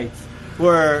Canaanites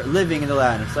were living in the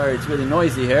land. Sorry, it's really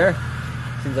noisy here.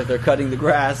 Seems like they're cutting the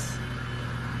grass.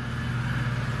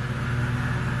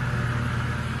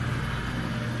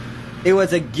 It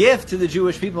was a gift to the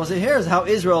Jewish people. So here's how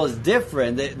Israel is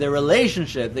different. The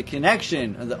relationship, the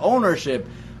connection, the ownership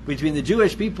between the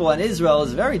Jewish people and Israel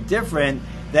is very different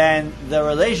than the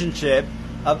relationship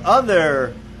of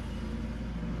other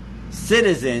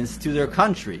citizens to their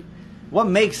country. What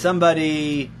makes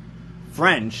somebody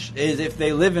French is if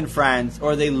they live in France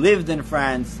or they lived in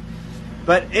France.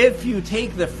 But if you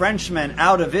take the Frenchmen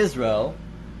out of Israel,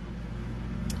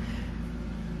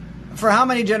 for how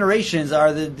many generations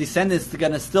are the descendants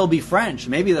going to still be French?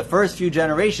 Maybe the first few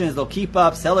generations they'll keep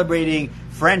up celebrating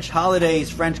French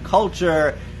holidays, French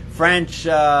culture, French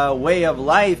way of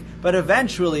life, but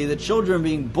eventually the children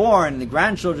being born, the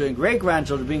grandchildren and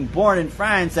great-grandchildren being born in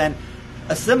France and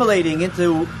assimilating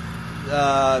into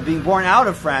being born out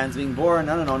of France, being born,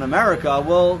 in America,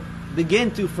 will begin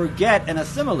to forget and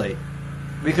assimilate.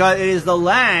 Because it is the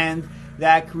land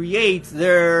that creates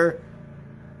their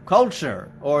culture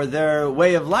or their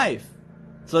way of life.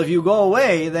 So if you go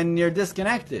away, then you're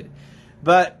disconnected.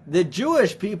 But the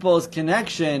Jewish people's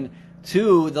connection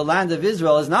to the land of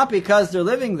Israel is not because they're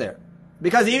living there.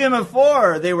 Because even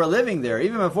before they were living there,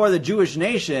 even before the Jewish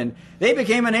nation, they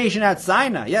became a nation at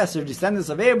Sinai. Yes, they're descendants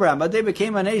of Abraham, but they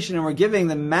became a nation and were given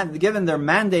their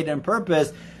mandate and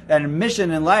purpose and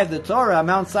mission in life, the Torah, at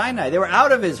Mount Sinai. They were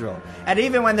out of Israel. And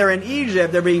even when they're in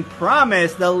Egypt, they're being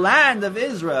promised the land of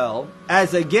Israel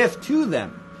as a gift to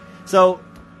them. So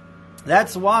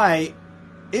that's why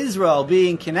Israel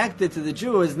being connected to the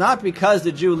Jew is not because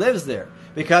the Jew lives there.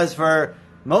 Because for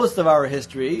most of our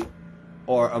history,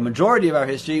 or a majority of our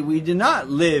history, we do not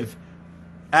live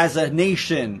as a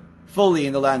nation fully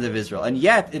in the land of Israel. And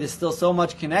yet, it is still so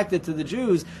much connected to the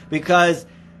Jews because,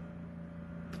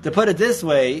 to put it this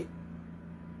way,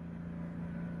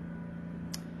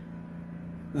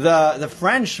 the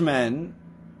Frenchmen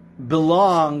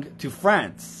belong to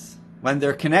France. When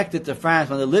they're connected to France,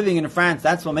 when they're living in France,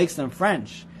 that's what makes them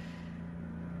French.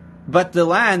 But the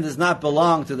land does not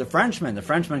belong to the Frenchmen. The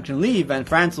Frenchmen can leave and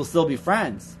France will still be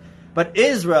France. But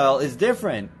Israel is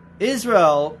different.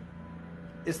 Israel,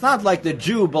 it's not like the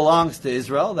Jew belongs to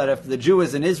Israel, that if the Jew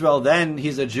is in Israel, then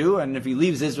he's a Jew, and if he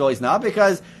leaves Israel, he's not,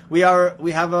 because we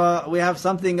have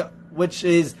something which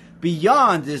is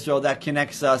beyond Israel that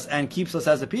connects us and keeps us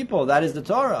as a people. That is the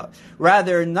Torah.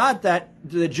 Rather, not that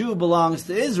the Jew belongs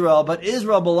to Israel, but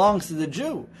Israel belongs to the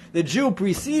Jew. The Jew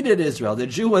preceded Israel. The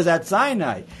Jew was at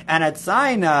Sinai. And at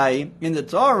Sinai, in the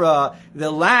Torah,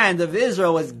 the land of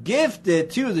Israel was gifted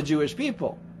to the Jewish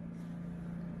people.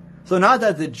 So not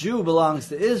that the Jew belongs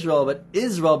to Israel, but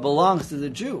Israel belongs to the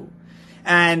Jew.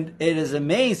 And it is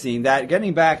amazing that,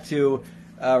 getting back to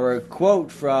our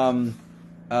quote from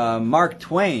Mark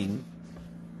Twain,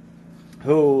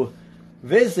 who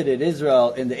visited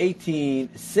Israel in the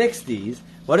 1860s,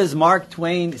 what does Mark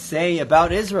Twain say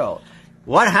about Israel?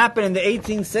 What happened in the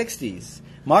 1860s?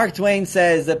 Mark Twain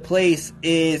says the place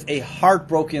is a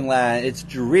heartbroken land. It's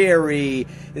dreary.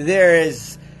 There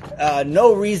is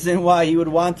no reason why you would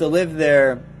want to live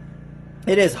there.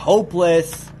 It is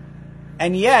hopeless.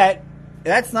 And yet,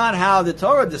 that's not how the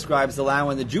Torah describes the land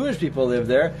when the Jewish people lived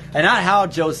there, and not how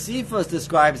Josephus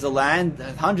describes the land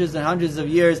hundreds and hundreds of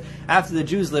years after the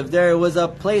Jews lived there. It was a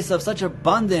place of such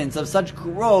abundance, of such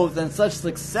growth, and such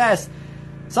success.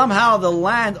 Somehow the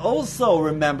land also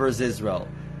remembers Israel.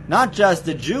 Not just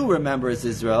the Jew remembers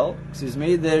Israel,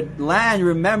 the land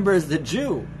remembers the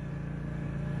Jew.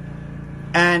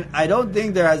 And I don't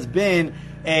think there has been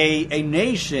a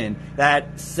nation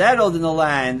that settled in the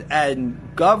land and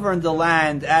governed the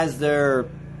land as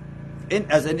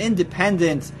an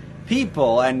independent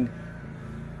people and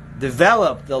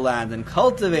developed the land and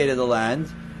cultivated the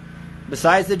land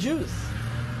besides the Jews.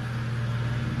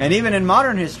 And even in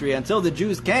modern history, until the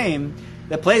Jews came,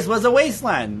 the place was a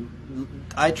wasteland.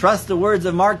 I trust the words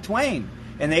of Mark Twain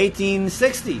in the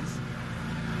 1860s.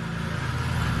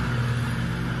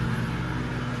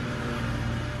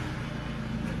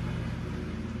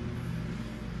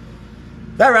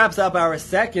 That wraps up our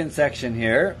second section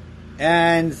here,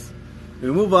 and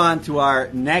we move on to our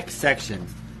next section.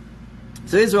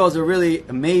 So Israel is a really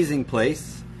amazing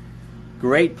place,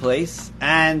 great place,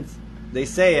 and they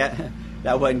say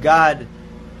that when God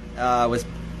was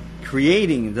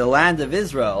creating the land of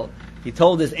Israel, He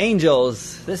told His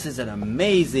angels, this is an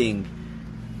amazing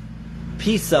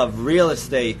piece of real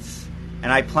estate,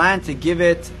 and I plan to give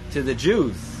it to the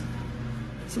Jews.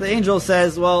 So the angel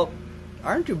says, well,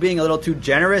 aren't you being a little too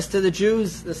generous to the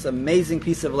Jews, this amazing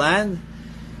piece of land?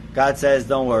 God says,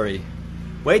 don't worry.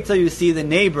 Wait till you see the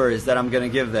neighbors that I'm going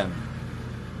to give them.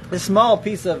 This small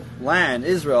piece of land,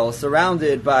 Israel,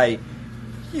 surrounded by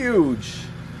huge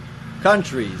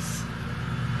countries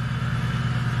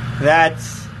that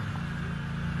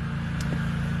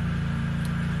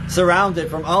surround it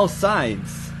from all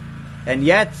sides. And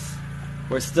yet,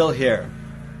 we're still here.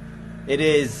 It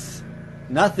is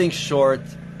nothing short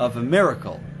of a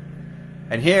miracle.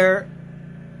 And here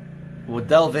we'll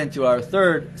delve into our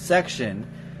third section,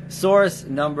 source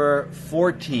number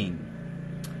 14.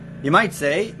 You might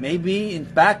say, maybe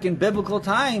back in biblical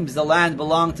times the land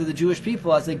belonged to the Jewish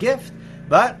people as a gift,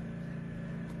 but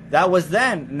that was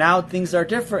then. Now things are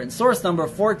different. Source number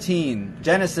 14,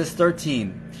 Genesis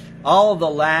 13. All the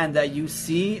land that you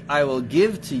see I will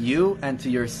give to you and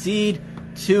to your seed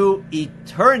to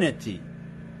eternity.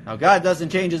 Now God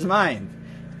doesn't change His mind.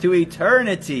 To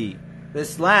eternity,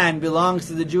 this land belongs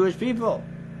to the Jewish people.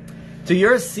 To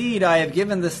your seed I have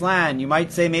given this land. You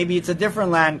might say maybe it's a different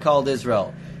land called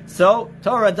Israel. So,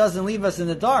 Torah doesn't leave us in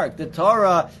the dark. The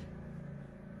Torah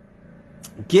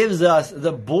gives us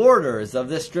the borders of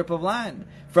this strip of land.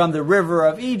 From the river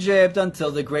of Egypt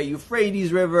until the great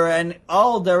Euphrates River and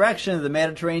all directions of the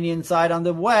Mediterranean side on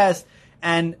the west,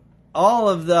 and all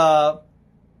of the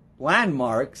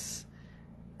landmarks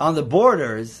on the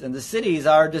borders and the cities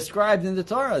are described in the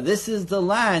Torah. This is the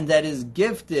land that is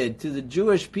gifted to the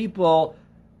Jewish people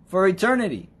for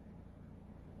eternity.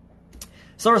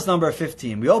 Source number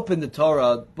 15. We open the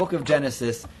Torah, book of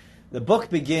Genesis. The book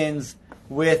begins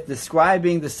with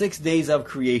describing the 6 days of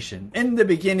creation. In the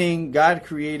beginning, God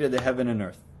created the heaven and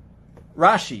earth.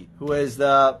 Rashi, who is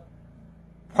the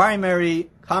primary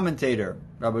commentator,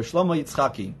 Rabbi Shlomo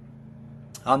Yitzchaki,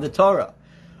 on the Torah,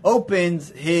 opens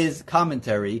his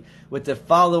commentary with the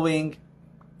following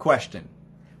question.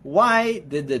 Why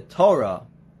did the Torah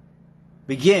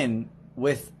begin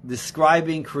with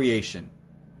describing creation?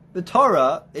 The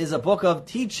Torah is a book of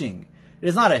teaching. It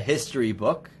is not a history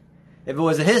book. If it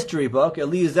was a history book, it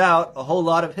leaves out a whole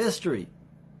lot of history.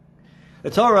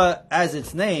 The Torah, as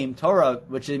its name, Torah,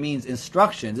 which it means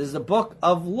instructions, is a book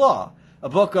of law, a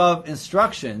book of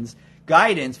instructions,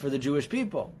 guidance for the Jewish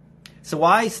people. So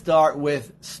why start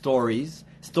with stories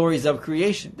of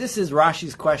creation? This is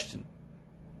Rashi's question.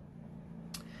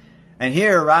 And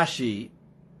here Rashi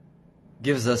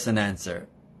gives us an answer,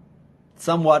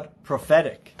 somewhat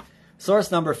prophetic.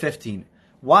 Source number 15.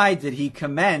 Why did he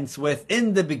commence with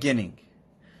 "in the beginning"?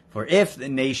 For if the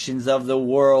nations of the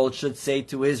world should say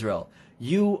to Israel,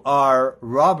 "You are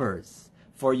robbers,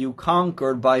 for you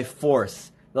conquered by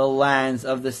force the lands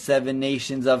of the 7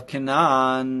 nations of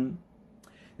Canaan,"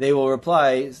 they will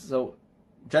reply, so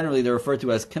generally they're referred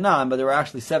to as Canaan, but there were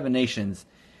actually 7 nations.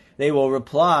 They will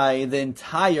reply, "The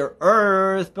entire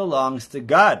earth belongs to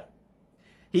God.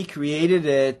 He created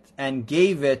it and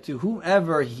gave it to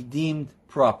whoever he deemed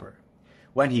proper.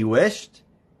 When he wished,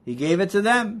 he gave it to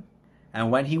them. And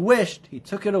when he wished, he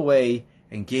took it away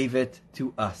and gave it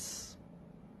to us."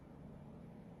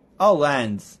 All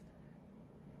lands,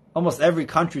 almost every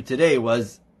country today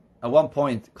was at one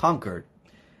point conquered.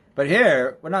 But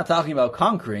here, we're not talking about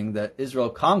conquering, that Israel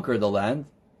conquered the land,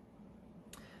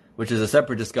 which is a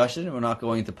separate discussion. We're not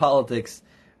going into politics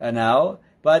now.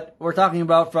 But we're talking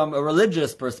about from a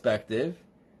religious perspective.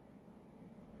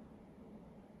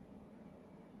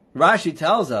 Rashi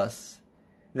tells us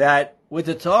that with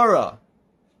the Torah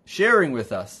sharing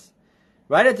with us,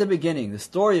 right at the beginning, the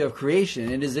story of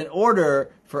creation, it is in order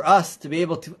for us to be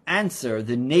able to answer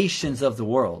the nations of the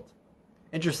world.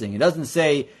 Interesting. It doesn't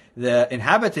say the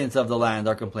inhabitants of the land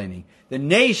are complaining. The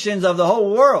nations of the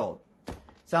whole world.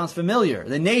 Sounds familiar.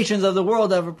 The nations of the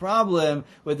world have a problem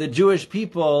with the Jewish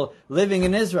people living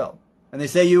in Israel. And they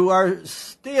say, "You are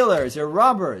stealers, you're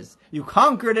robbers. You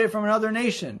conquered it from another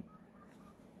nation."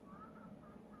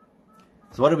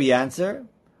 So what do we answer?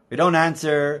 We don't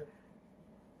answer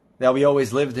that we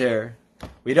always lived here.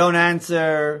 We don't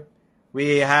answer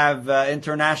we have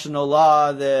international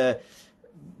law, the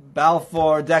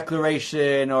Balfour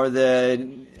Declaration, or the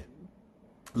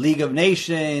League of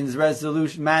Nations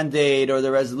resolution mandate, or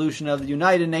the resolution of the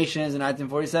United Nations in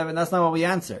 1947. That's not what we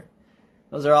answer.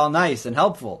 Those are all nice and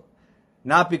helpful.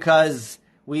 Not because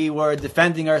we were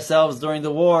defending ourselves during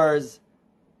the wars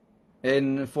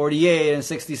in 48 and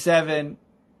 67.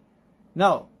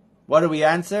 No. What do we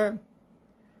answer?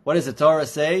 What does the Torah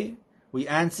say? We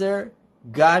answer,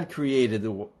 God created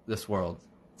this world.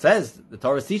 It says, the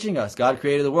Torah is teaching us, God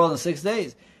created the world in 6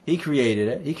 days. He created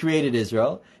it. He created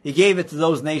Israel. He gave it to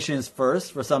those nations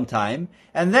first for some time.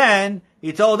 And then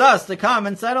he told us to come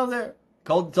and settle there.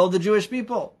 Told the Jewish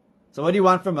people. So what do you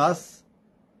want from us?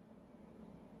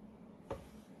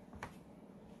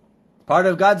 Part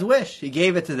of God's wish. He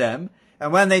gave it to them.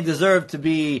 And when they deserved to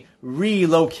be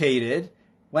relocated,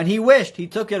 when he wished, he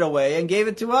took it away and gave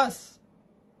it to us.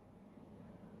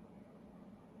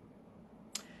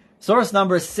 Source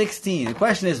number 16. The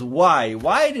question is why?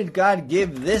 Why did God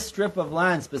give this strip of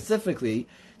land specifically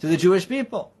to the Jewish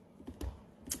people?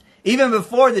 Even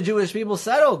before the Jewish people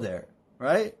settled there,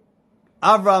 right?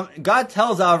 God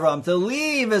tells Avram to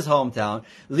leave his hometown,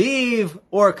 leave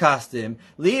Ur Kasdim,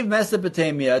 leave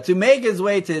Mesopotamia, to make his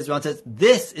way to Israel, and says,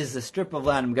 "This is the strip of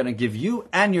land I'm going to give you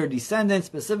and your descendants,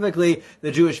 specifically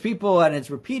the Jewish people," and it's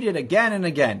repeated again and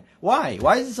again. Why?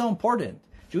 Why is it so important?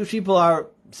 Jewish people are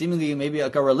seemingly maybe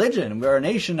like a religion. We're a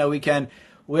nation that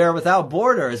we're without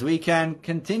borders. We can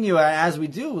continue as we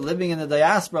do, living in the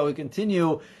diaspora. We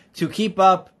continue to keep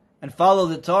up and follow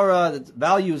the Torah, the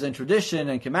values and tradition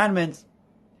and commandments.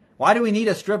 Why do we need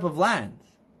a strip of land?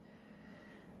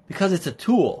 Because it's a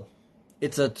tool.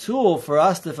 It's a tool for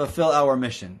us to fulfill our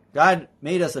mission. God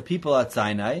made us a people at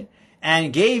Sinai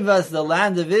and gave us the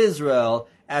land of Israel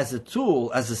as a tool,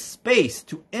 as a space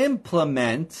to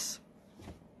implement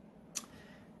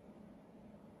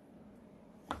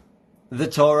the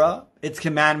Torah, its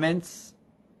commandments,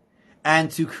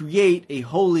 and to create a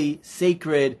holy,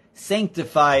 sacred,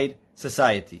 sanctified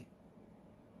society.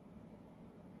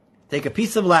 Take a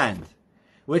piece of land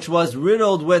which was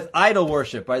riddled with idol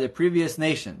worship by the previous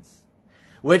nations,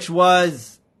 which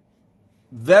was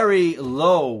very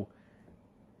low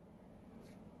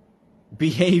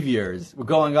behaviors were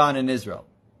going on in Israel,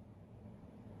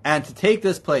 and to take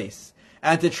this place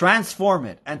and to transform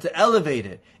it and to elevate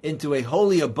it into a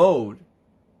holy abode,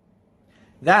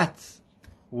 that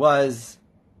was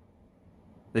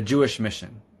the Jewish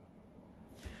mission.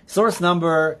 Source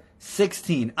number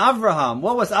 16. Avraham.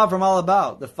 What was Avram all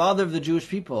about? The father of the Jewish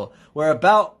people. We're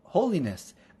about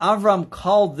holiness. Avram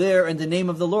called there in the name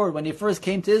of the Lord. When he first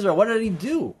came to Israel, what did he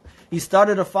do? He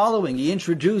started a following. He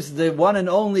introduced the one and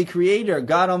only Creator,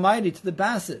 God Almighty, to the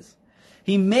masses.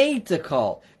 He made the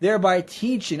call, thereby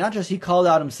teaching. Not just he called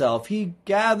out himself, he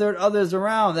gathered others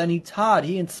around, and he taught,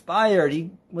 he inspired,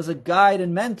 he was a guide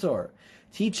and mentor,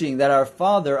 teaching that our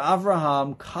father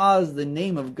Avraham caused the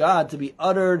name of God to be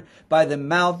uttered by the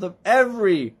mouth of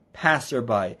every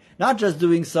passerby, not just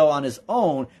doing so on his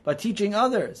own, but teaching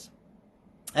others.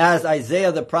 As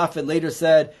Isaiah the prophet later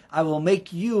said, "I will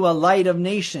make you a light of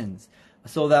nations,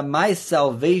 so that my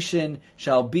salvation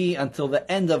shall be until the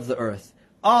end of the earth.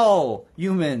 All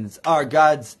humans are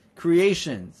God's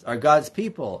creations, are God's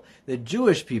people. The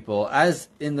Jewish people, as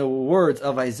in the words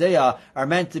of Isaiah, are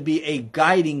meant to be a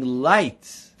guiding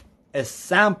light, a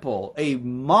sample, a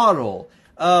model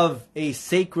of a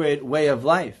sacred way of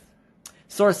life.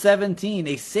 Source 17,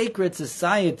 a sacred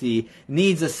society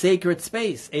needs a sacred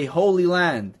space, a holy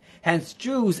land. Hence,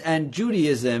 Jews and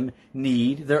Judaism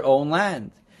need their own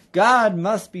land. God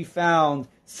must be found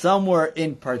somewhere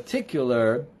in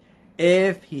particular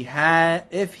if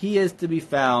he is to be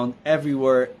found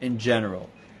everywhere in general.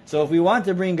 So if we want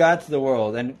to bring God to the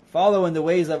world and follow in the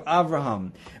ways of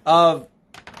Abraham, of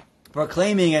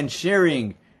proclaiming and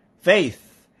sharing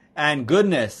faith and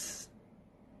goodness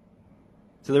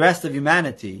to the rest of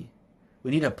humanity,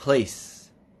 we need a place,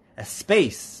 a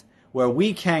space where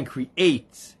we can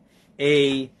create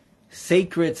a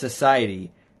sacred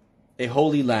society, a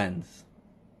holy land,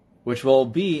 which will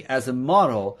be as a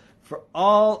model for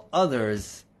all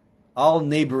others, all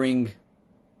neighboring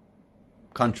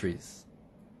countries.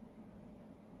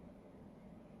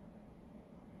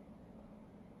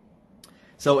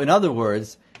 So in other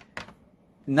words,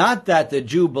 not that the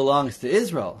Jew belongs to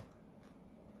Israel.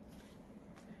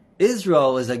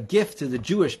 Israel is a gift to the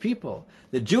Jewish people.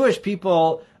 The Jewish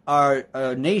people are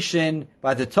a nation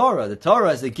by the Torah. The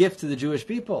Torah is a gift to the Jewish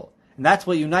people. And that's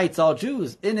what unites all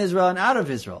Jews in Israel and out of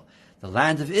Israel. The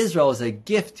land of Israel is a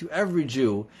gift to every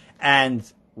Jew. And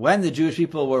when the Jewish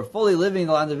people were fully living in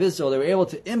the land of Israel, they were able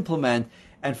to implement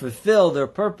and fulfill their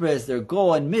purpose, their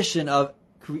goal and mission of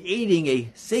creating a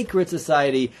sacred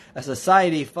society, a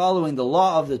society following the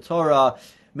law of the Torah,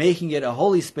 making it a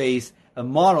holy space, a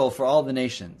model for all the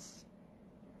nations.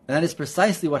 And that is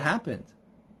precisely what happened.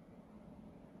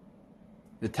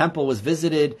 The temple was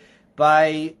visited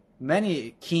by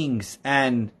many kings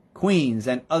and queens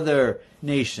and other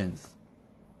nations.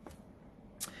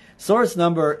 Source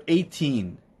number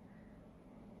 18.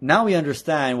 Now we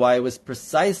understand why it was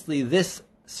precisely this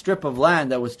strip of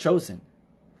land that was chosen.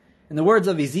 In the words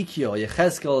of Ezekiel,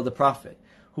 Yechezkel the prophet,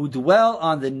 who dwell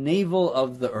on the navel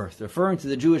of the earth, referring to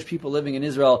the Jewish people living in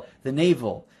Israel, the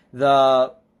navel,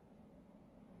 the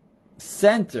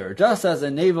center, just as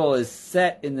a navel is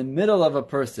set in the middle of a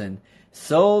person,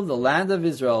 so the land of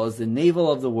Israel is the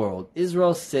navel of the world.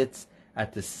 Israel sits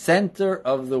at the center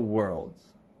of the world.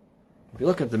 If you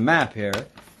look at the map here,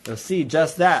 you'll see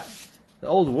just that. The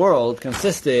old world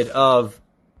consisted of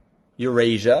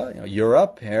Eurasia,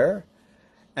 Europe here,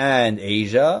 and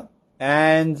Asia,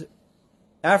 and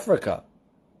Africa.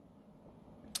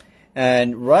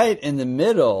 And right in the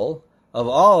middle of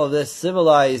all of this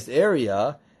civilized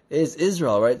area is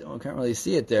Israel, right? We can't really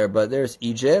see it there, but there's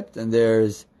Egypt, and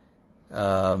there's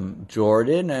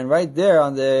Jordan, and right there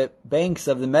on the banks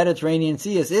of the Mediterranean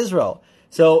Sea is Israel.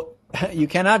 So you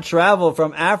cannot travel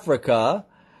from Africa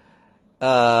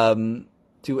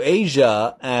to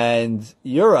Asia and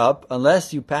Europe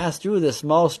unless you pass through this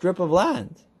small strip of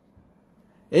land.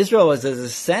 Israel is as a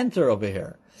center over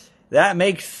here. That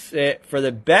makes it for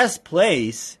the best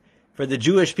place for the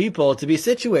Jewish people to be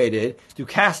situated to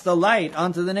cast the light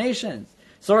onto the nations.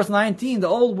 Source 19, the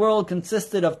old world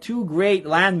consisted of two great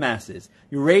land masses,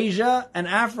 Eurasia and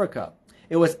Africa.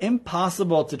 It was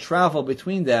impossible to travel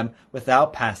between them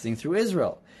without passing through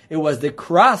Israel. It was the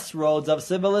crossroads of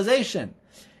civilization.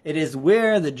 It is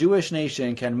where the Jewish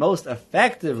nation can most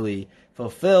effectively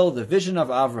fulfill the vision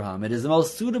of Abraham. It is the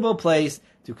most suitable place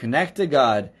to connect to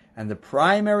God and the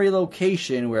primary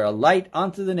location where a light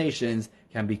unto the nations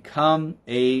can become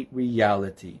a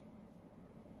reality.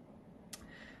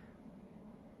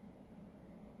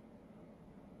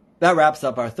 That wraps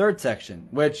up our third section,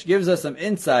 which gives us some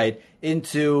insight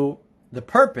into the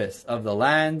purpose of the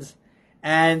lands.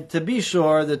 And to be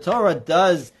sure, the Torah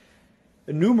does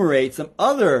enumerate some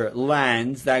other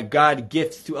lands that God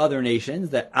gifts to other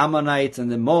nations, the Ammonites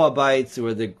and the Moabites, who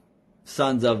are the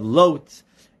sons of Lot,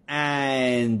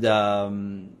 and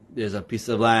there's a piece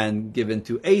of land given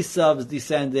to Esau's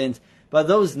descendants, but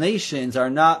those nations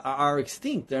are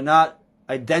extinct. They're not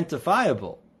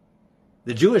identifiable.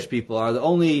 The Jewish people are the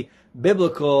only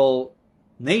biblical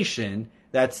nation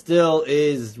that still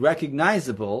is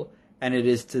recognizable, and it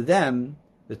is to them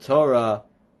the Torah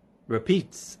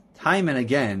repeats time and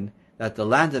again that the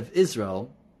land of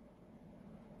Israel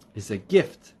is a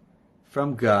gift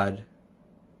from God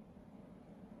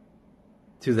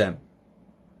to them.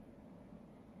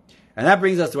 And that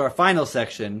brings us to our final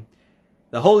section,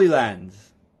 the Holy Land.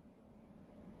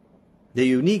 The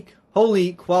unique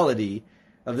holy quality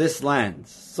of this land.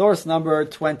 Source number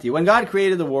 20. When God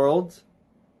created the world,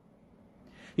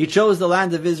 He chose the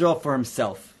land of Israel for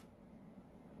Himself.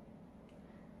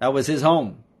 That was his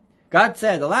home. God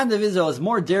said, the land of Israel is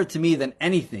more dear to me than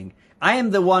anything. I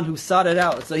am the one who sought it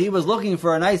out. So he was looking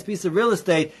for a nice piece of real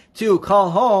estate to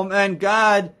call home, and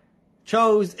God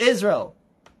chose Israel.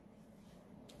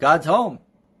 God's home.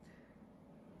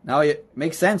 Now it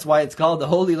makes sense why it's called the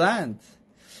Holy Land.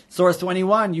 Source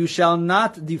 21, you shall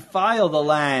not defile the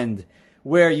land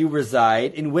where you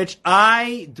reside, in which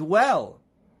I dwell.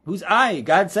 Who's I?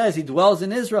 God says he dwells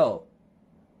in Israel.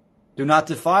 Do not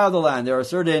defile the land. There are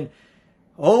certain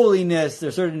holiness, there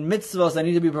are certain mitzvahs that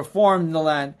need to be performed in the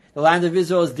land. The land of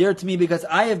Israel is dear to me because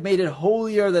I have made it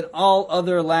holier than all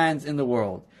other lands in the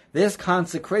world. This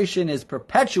consecration is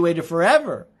perpetuated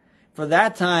forever, for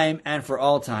that time and for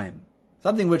all time.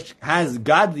 Something which has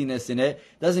godliness in it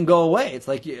doesn't go away. It's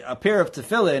like a pair of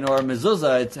tefillin or a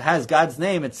mezuzah. It has God's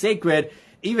name. It's sacred.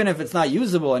 Even if it's not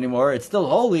usable anymore, it's still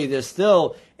holy. There's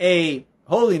still a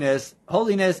holiness.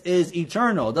 Holiness is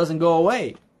eternal. It doesn't go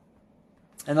away.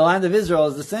 And the land of Israel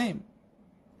is the same.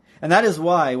 And that is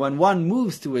why when one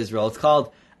moves to Israel, it's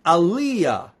called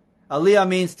aliyah. Aliyah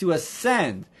means to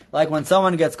ascend. Like when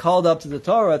someone gets called up to the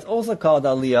Torah, it's also called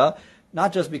aliyah.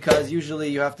 Not just because usually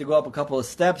you have to go up a couple of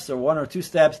steps or one or two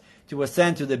steps to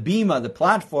ascend to the bima, the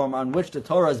platform on which the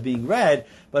Torah is being read,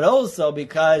 but also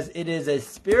because it is a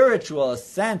spiritual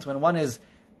ascent when one is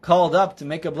called up to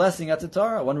make a blessing at the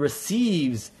Torah. One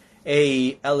receives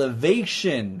a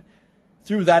elevation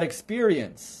through that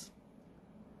experience.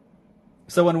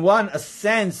 So when one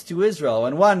ascends to Israel,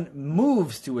 when one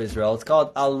moves to Israel, it's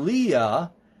called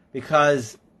aliyah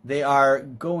because they are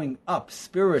going up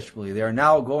spiritually. They are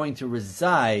now going to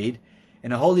reside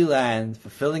in a holy land,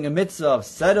 fulfilling a mitzvah of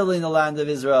settling the land of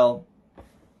Israel.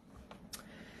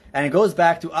 And it goes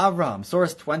back to Avram,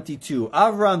 source 22.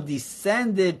 Avram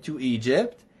descended to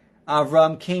Egypt.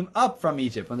 Avram came up from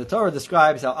Egypt. When the Torah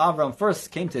describes how Avram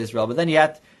first came to Israel, but then he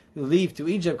had to leave to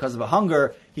Egypt because of a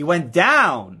hunger, he went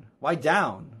down. Why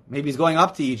down? Maybe he's going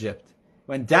up to Egypt.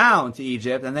 Went down to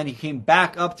Egypt, and then he came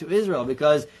back up to Israel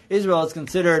because Israel is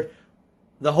considered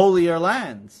the holier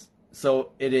lands.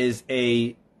 So it is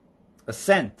a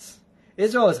ascent.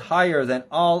 Israel is higher than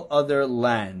all other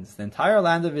lands. The entire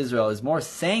land of Israel is more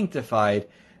sanctified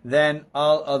than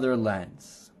all other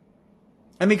lands.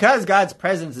 And because God's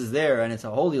presence is there and it's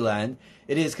a holy land,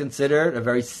 it is considered a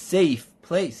very safe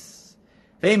place.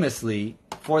 Famously,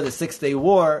 for the 6-day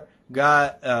war,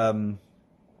 God...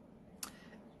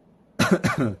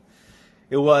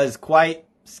 it was quite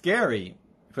scary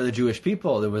for the Jewish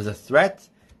people. There was a threat.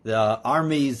 The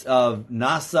armies of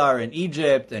Nasser in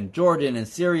Egypt and Jordan and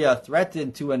Syria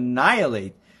threatened to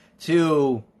annihilate,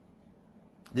 to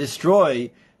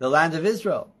destroy the land of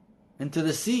Israel into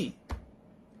the sea.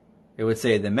 It would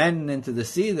say the men into the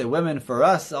sea, the women for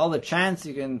us, all the chants.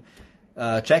 You can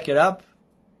check it up.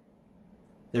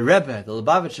 The Rebbe, the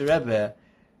Lubavitcher Rebbe,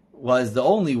 was the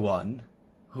only one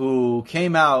who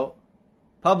came out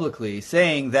publicly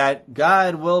saying that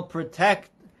God will protect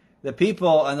the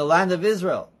people and the land of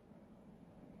Israel.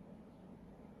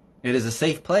 It is a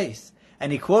safe place.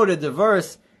 And he quoted the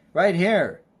verse right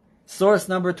here. Source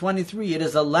number 23. It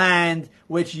is a land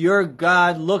which your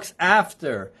God looks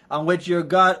after, on which your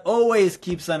God always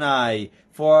keeps an eye,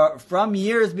 for from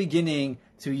year's beginning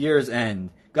to year's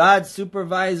end. God's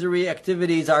supervisory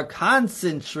activities are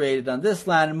concentrated on this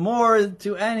land more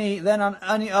than on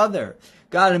any other.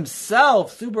 God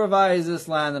himself supervises this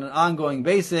land on an ongoing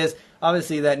basis.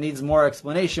 Obviously, that needs more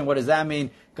explanation. What does that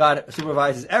mean? God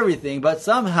supervises everything, but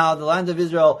somehow the land of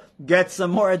Israel gets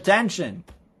some more attention.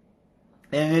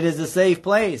 And it is a safe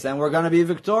place, and we're going to be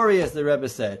victorious, the Rebbe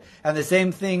said. And the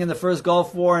same thing in the first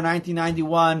Gulf War in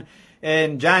 1991,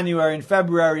 in January and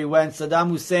February, when Saddam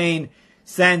Hussein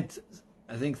sent,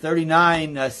 I think,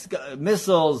 39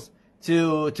 missiles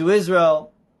to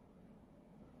Israel.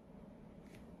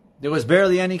 There was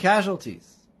barely any casualties.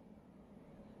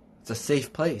 It's a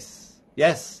safe place.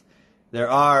 Yes, there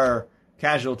are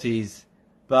casualties,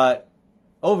 but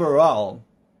overall,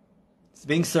 it's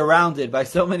being surrounded by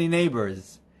so many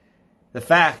neighbors. The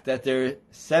fact that they're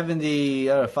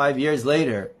 75 years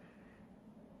later,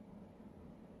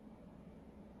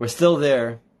 we're still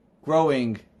there,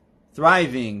 growing,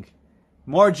 thriving,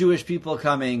 more Jewish people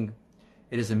coming.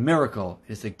 It is a miracle.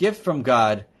 It is a gift from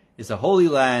God. It's a holy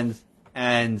land.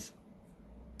 And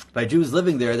by Jews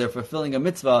living there, they're fulfilling a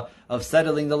mitzvah of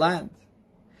settling the land.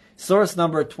 Source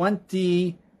number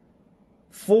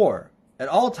 24. At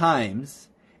all times,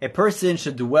 a person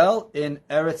should dwell in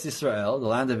Eretz Israel, the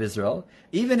land of Israel,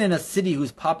 even in a city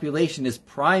whose population is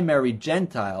primary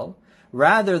Gentile,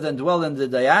 rather than dwell in the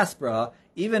diaspora,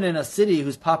 even in a city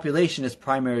whose population is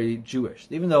primarily Jewish.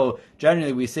 Even though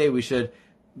generally we say we should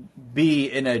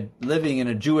be living in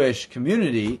a Jewish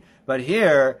community, but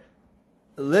here,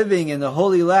 living in the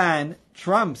Holy Land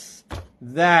trumps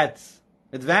that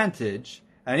advantage.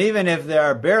 And even if there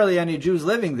are barely any Jews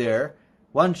living there,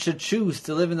 one should choose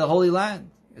to live in the Holy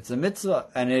Land. It's a mitzvah,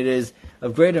 and it is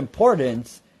of great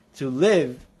importance to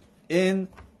live in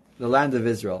the land of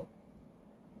Israel.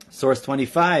 Source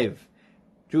 25.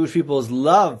 Jewish people's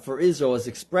love for Israel is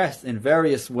expressed in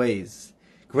various ways.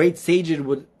 Great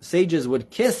sages would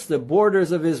kiss the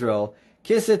borders of Israel,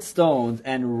 kiss its stones,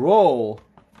 and roll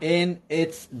in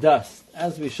its dust.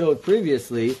 As we showed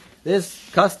previously, this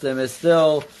custom is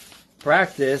still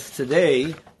practiced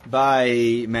today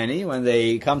by many when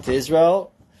they come to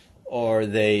Israel, or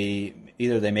they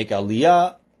make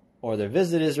Aliyah, or they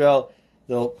visit Israel.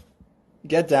 They'll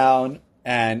get down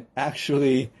and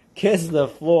actually kiss the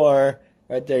floor.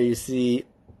 Right there you see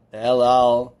El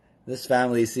Al. This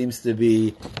family seems to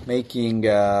be making,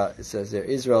 it says there,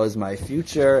 Israel is my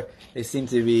future. They seem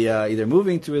to be either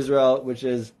moving to Israel, which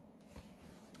is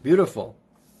beautiful.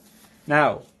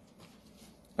 Now,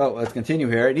 let's continue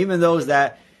here. And even those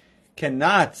that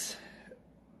cannot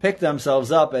pick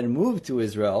themselves up and move to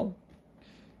Israel,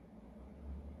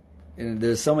 and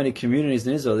there's so many communities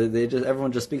in Israel,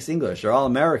 everyone just speaks English. They're all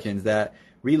Americans that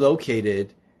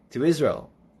relocated to Israel,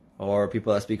 or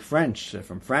people that speak French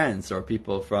from France, or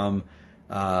people from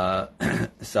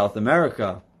South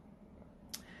America.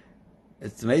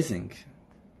 It's amazing.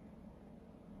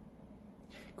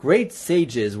 Great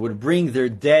sages would bring their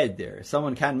dead there. If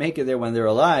someone can't make it there when they're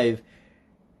alive,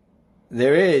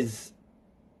 there is,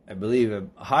 I believe, a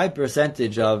high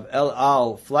percentage of El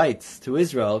Al flights to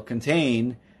Israel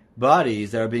contain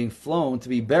bodies that are being flown to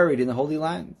be buried in the Holy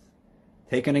Land.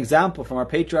 Take an example from our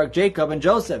patriarch Jacob and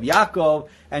Joseph. Yaakov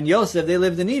and Yosef, they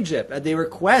lived in Egypt, and they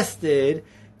requested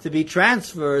to be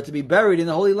transferred, to be buried in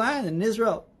the Holy Land in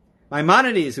Israel.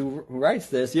 Maimonides, who writes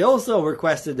this, he also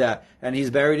requested that, and he's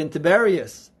buried in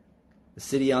Tiberias, the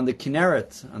city on the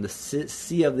Kinneret, on the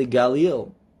Sea of the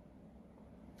Galil.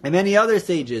 And many other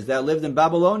sages that lived in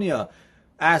Babylonia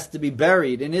asked to be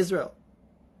buried in Israel.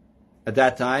 At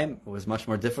that time, it was much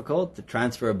more difficult to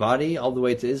transfer a body all the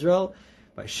way to Israel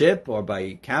by ship or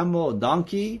by camel,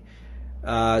 donkey.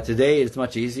 Today, it's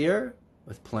much easier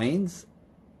with planes.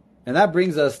 And that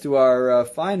brings us to our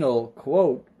final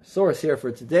quote, source here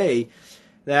for today,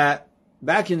 that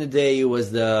back in the day it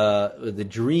was the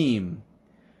dream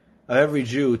of every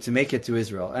Jew to make it to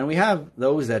Israel. And we have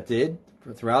those that did.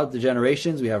 Throughout the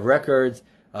generations, we have records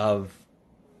of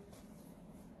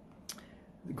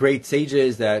great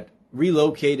sages that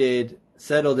relocated,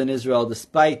 settled in Israel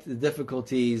despite the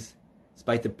difficulties,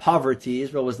 despite the poverty.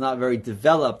 Israel was not very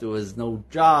developed. There was no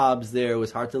jobs there. It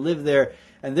was hard to live there.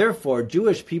 And therefore,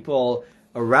 Jewish people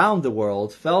around the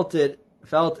world felt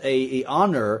a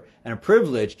honor and a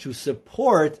privilege to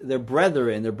support their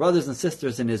brethren, their brothers and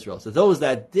sisters in Israel. So those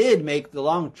that did make the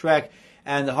long trek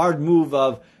and the hard move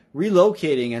of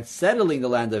relocating and settling the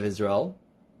land of Israel,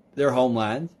 their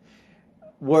homeland,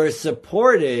 were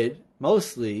supported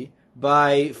mostly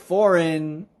by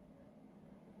foreign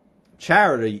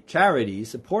charity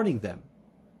supporting them.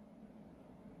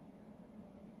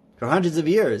 For hundreds of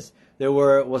years, there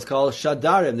were what's called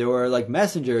shadarim. There were like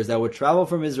messengers that would travel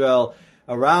from Israel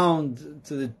around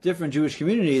to the different Jewish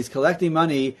communities, collecting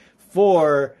money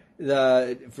for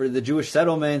the Jewish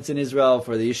settlements in Israel,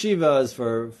 for the yeshivas,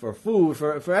 for food,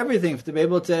 for everything, to be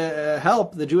able to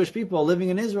help the Jewish people living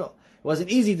in Israel. It wasn't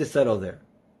easy to settle there.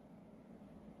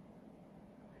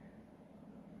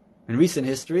 In recent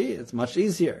history, it's much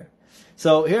easier.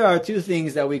 So here are two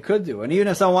things that we could do. And even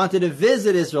if someone wanted to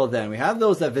visit Israel then, we have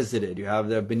those that visited. You have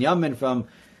the Binyamin from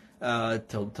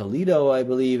Toledo, I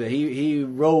believe. He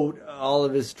wrote all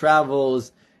of his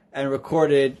travels and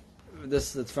recorded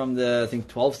this. It's from the, I think,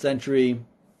 12th century.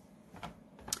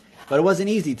 But it wasn't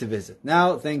easy to visit.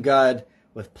 Now, thank God,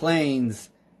 with planes,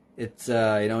 it's,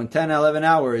 in 10, 11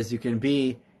 hours, you can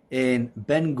be in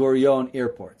Ben Gurion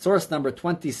Airport. Source number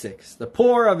 26. The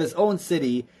poor of his own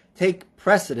city take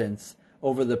precedence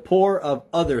over the poor of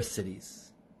other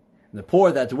cities. And the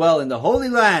poor that dwell in the Holy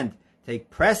Land take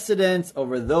precedence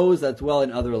over those that dwell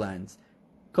in other lands.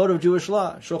 Code of Jewish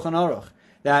Law, Shulchan Aruch,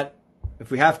 that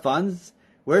if we have funds,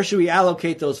 where should we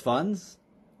allocate those funds?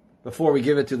 Before we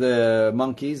give it to the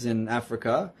monkeys in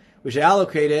Africa, we should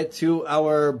allocate it to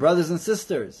our brothers and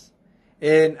sisters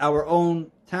in our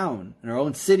own town, in our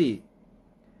own city.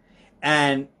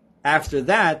 And after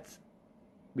that,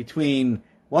 between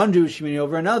one Jewish community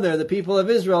over another, the people of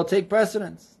Israel take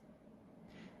precedence.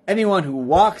 Anyone who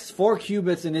walks 4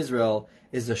 cubits in Israel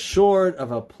is assured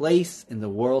of a place in the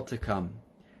world to come.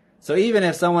 So even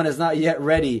if someone is not yet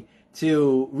ready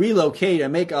to relocate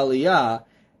and make aliyah,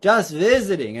 just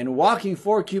visiting and walking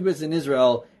 4 cubits in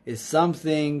Israel is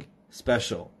something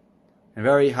special and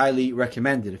very highly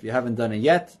recommended. If you haven't done it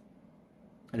yet,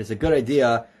 it is a good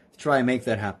idea to try and make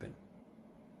that happen.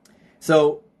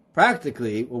 So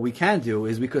practically, what we can do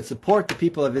is we could support the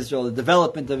people of Israel, the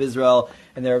development of Israel,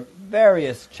 and there are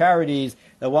various charities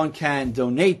that one can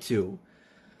donate to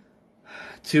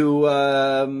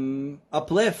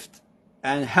uplift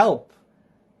and help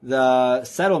the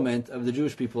settlement of the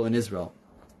Jewish people in Israel.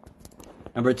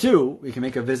 Number 2, we can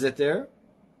make a visit there,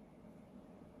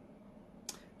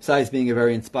 besides being a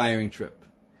very inspiring trip.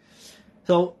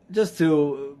 So, just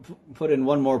to put in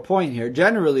one more point here,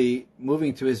 generally,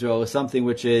 moving to Israel is something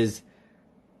which is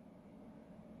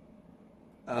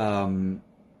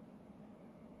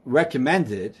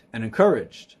recommended and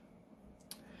encouraged.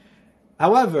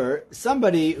 However,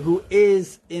 somebody who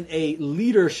is in a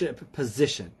leadership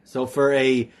position, so for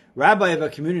a rabbi of a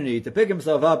community to pick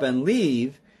himself up and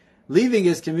leaving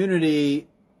his community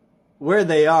where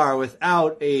they are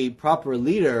without a proper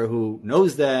leader who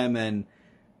knows them and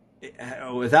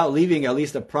without leaving at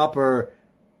least a proper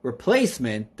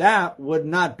replacement, that would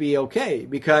not be okay.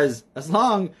 Because as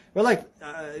long,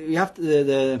 you have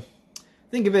to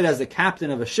think of it as the captain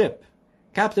of a ship.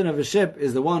 Captain of a ship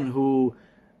is the one who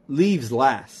leaves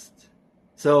last.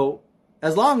 So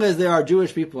as long as there are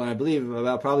Jewish people, and I believe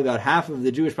probably about half of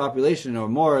the Jewish population or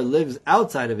more lives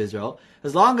outside of Israel,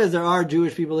 as long as there are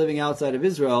Jewish people living outside of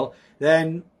Israel,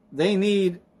 then they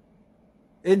need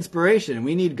inspiration.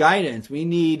 We need guidance. We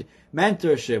need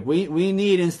mentorship. We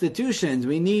need institutions.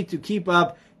 We need to keep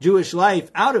up Jewish life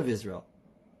out of Israel.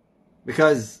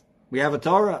 Because we have a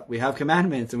Torah, we have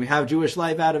commandments, and we have Jewish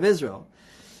life out of Israel.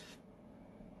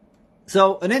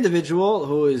 So an individual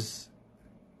who is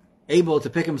able to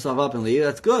pick himself up and leave,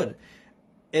 that's good.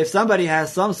 If somebody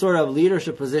has some sort of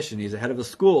leadership position, he's the head of a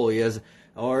school,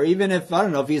 or even if, I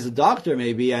don't know, if he's a doctor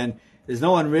maybe, and there's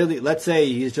no one really, let's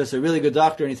say he's just a really good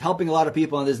doctor and he's helping a lot of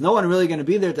people and there's no one really going to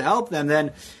be there to help them,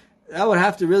 then that would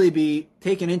have to really be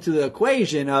taken into the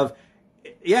equation of,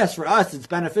 yes, for us it's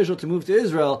beneficial to move to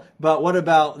Israel, but what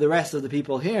about the rest of the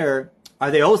people here?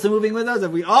 Are they also moving with us?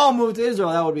 If we all move to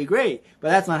Israel, that would be great. But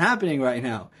that's not happening right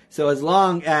now. So as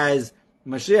long as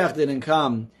Mashiach didn't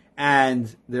come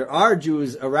and there are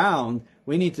Jews around,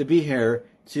 we need to be here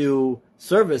to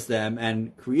service them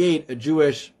and create a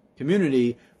Jewish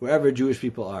community wherever Jewish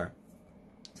people are.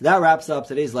 So that wraps up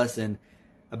today's lesson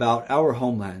about our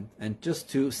homeland. And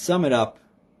just to sum it up,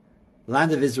 the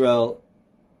land of Israel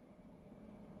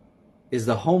is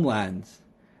the homeland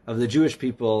of the Jewish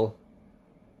people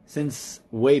since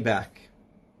way back.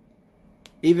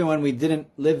 Even when we didn't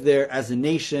live there as a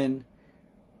nation,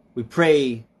 we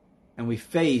pray and we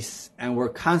face and we're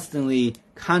constantly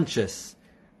conscious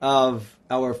of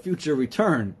our future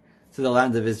return to the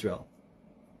land of Israel.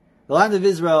 The land of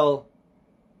Israel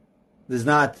does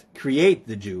not create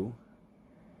the Jew.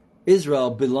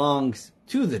 Israel belongs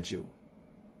to the Jew.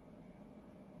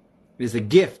 It is a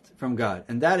gift from God.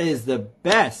 And that is the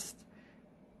best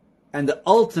and the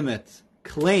ultimate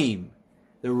claim,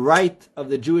 the right of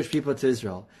the Jewish people to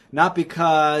Israel. Not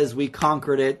because we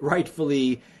conquered it,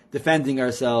 rightfully defending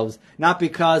ourselves. Not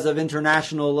because of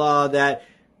international law that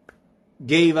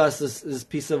gave us this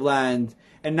piece of land.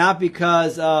 And not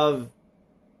because of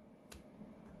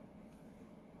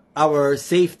our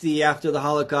safety after the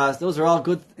Holocaust. Those are all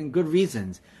good and good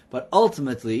reasons. But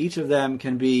ultimately, each of them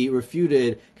can be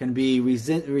refuted, can be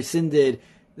rescinded.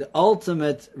 The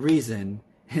ultimate reason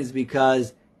is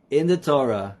because in the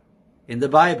Torah, in the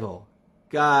Bible,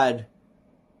 God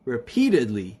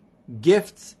repeatedly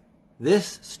gifts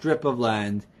this strip of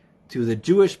land to the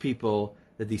Jewish people,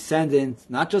 the descendants,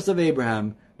 not just of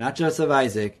Abraham, not just of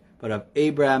Isaac, but of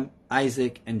Abraham,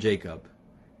 Isaac, and Jacob.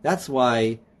 That's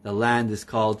why the land is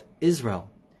called Israel.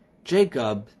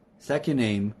 Jacob's second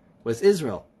name was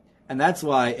Israel. And that's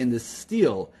why in the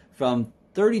stele from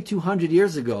 3,200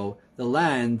 years ago, the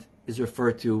land is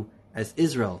referred to as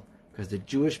Israel, because the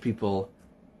Jewish people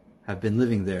have been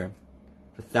living there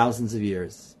for thousands of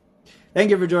years. Thank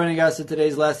you for joining us in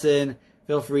today's lesson.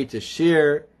 Feel free to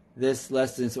share this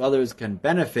lesson so others can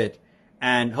benefit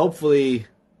and hopefully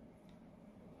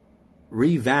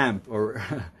revamp or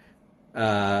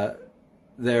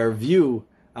their view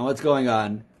on what's going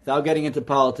on without getting into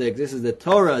politics. This is the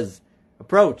Torah's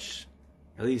approach,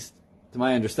 at least to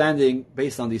my understanding,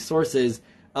 based on these sources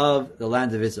of the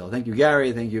land of Israel. Thank you,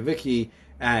 Gary. Thank you, Vicky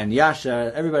and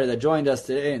Yasha, everybody that joined us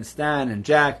today, and Stan and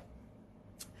Jack,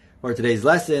 for today's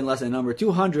lesson number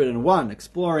 201,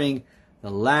 exploring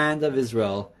the land of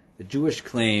Israel, the Jewish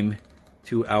claim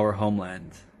to our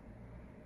homeland.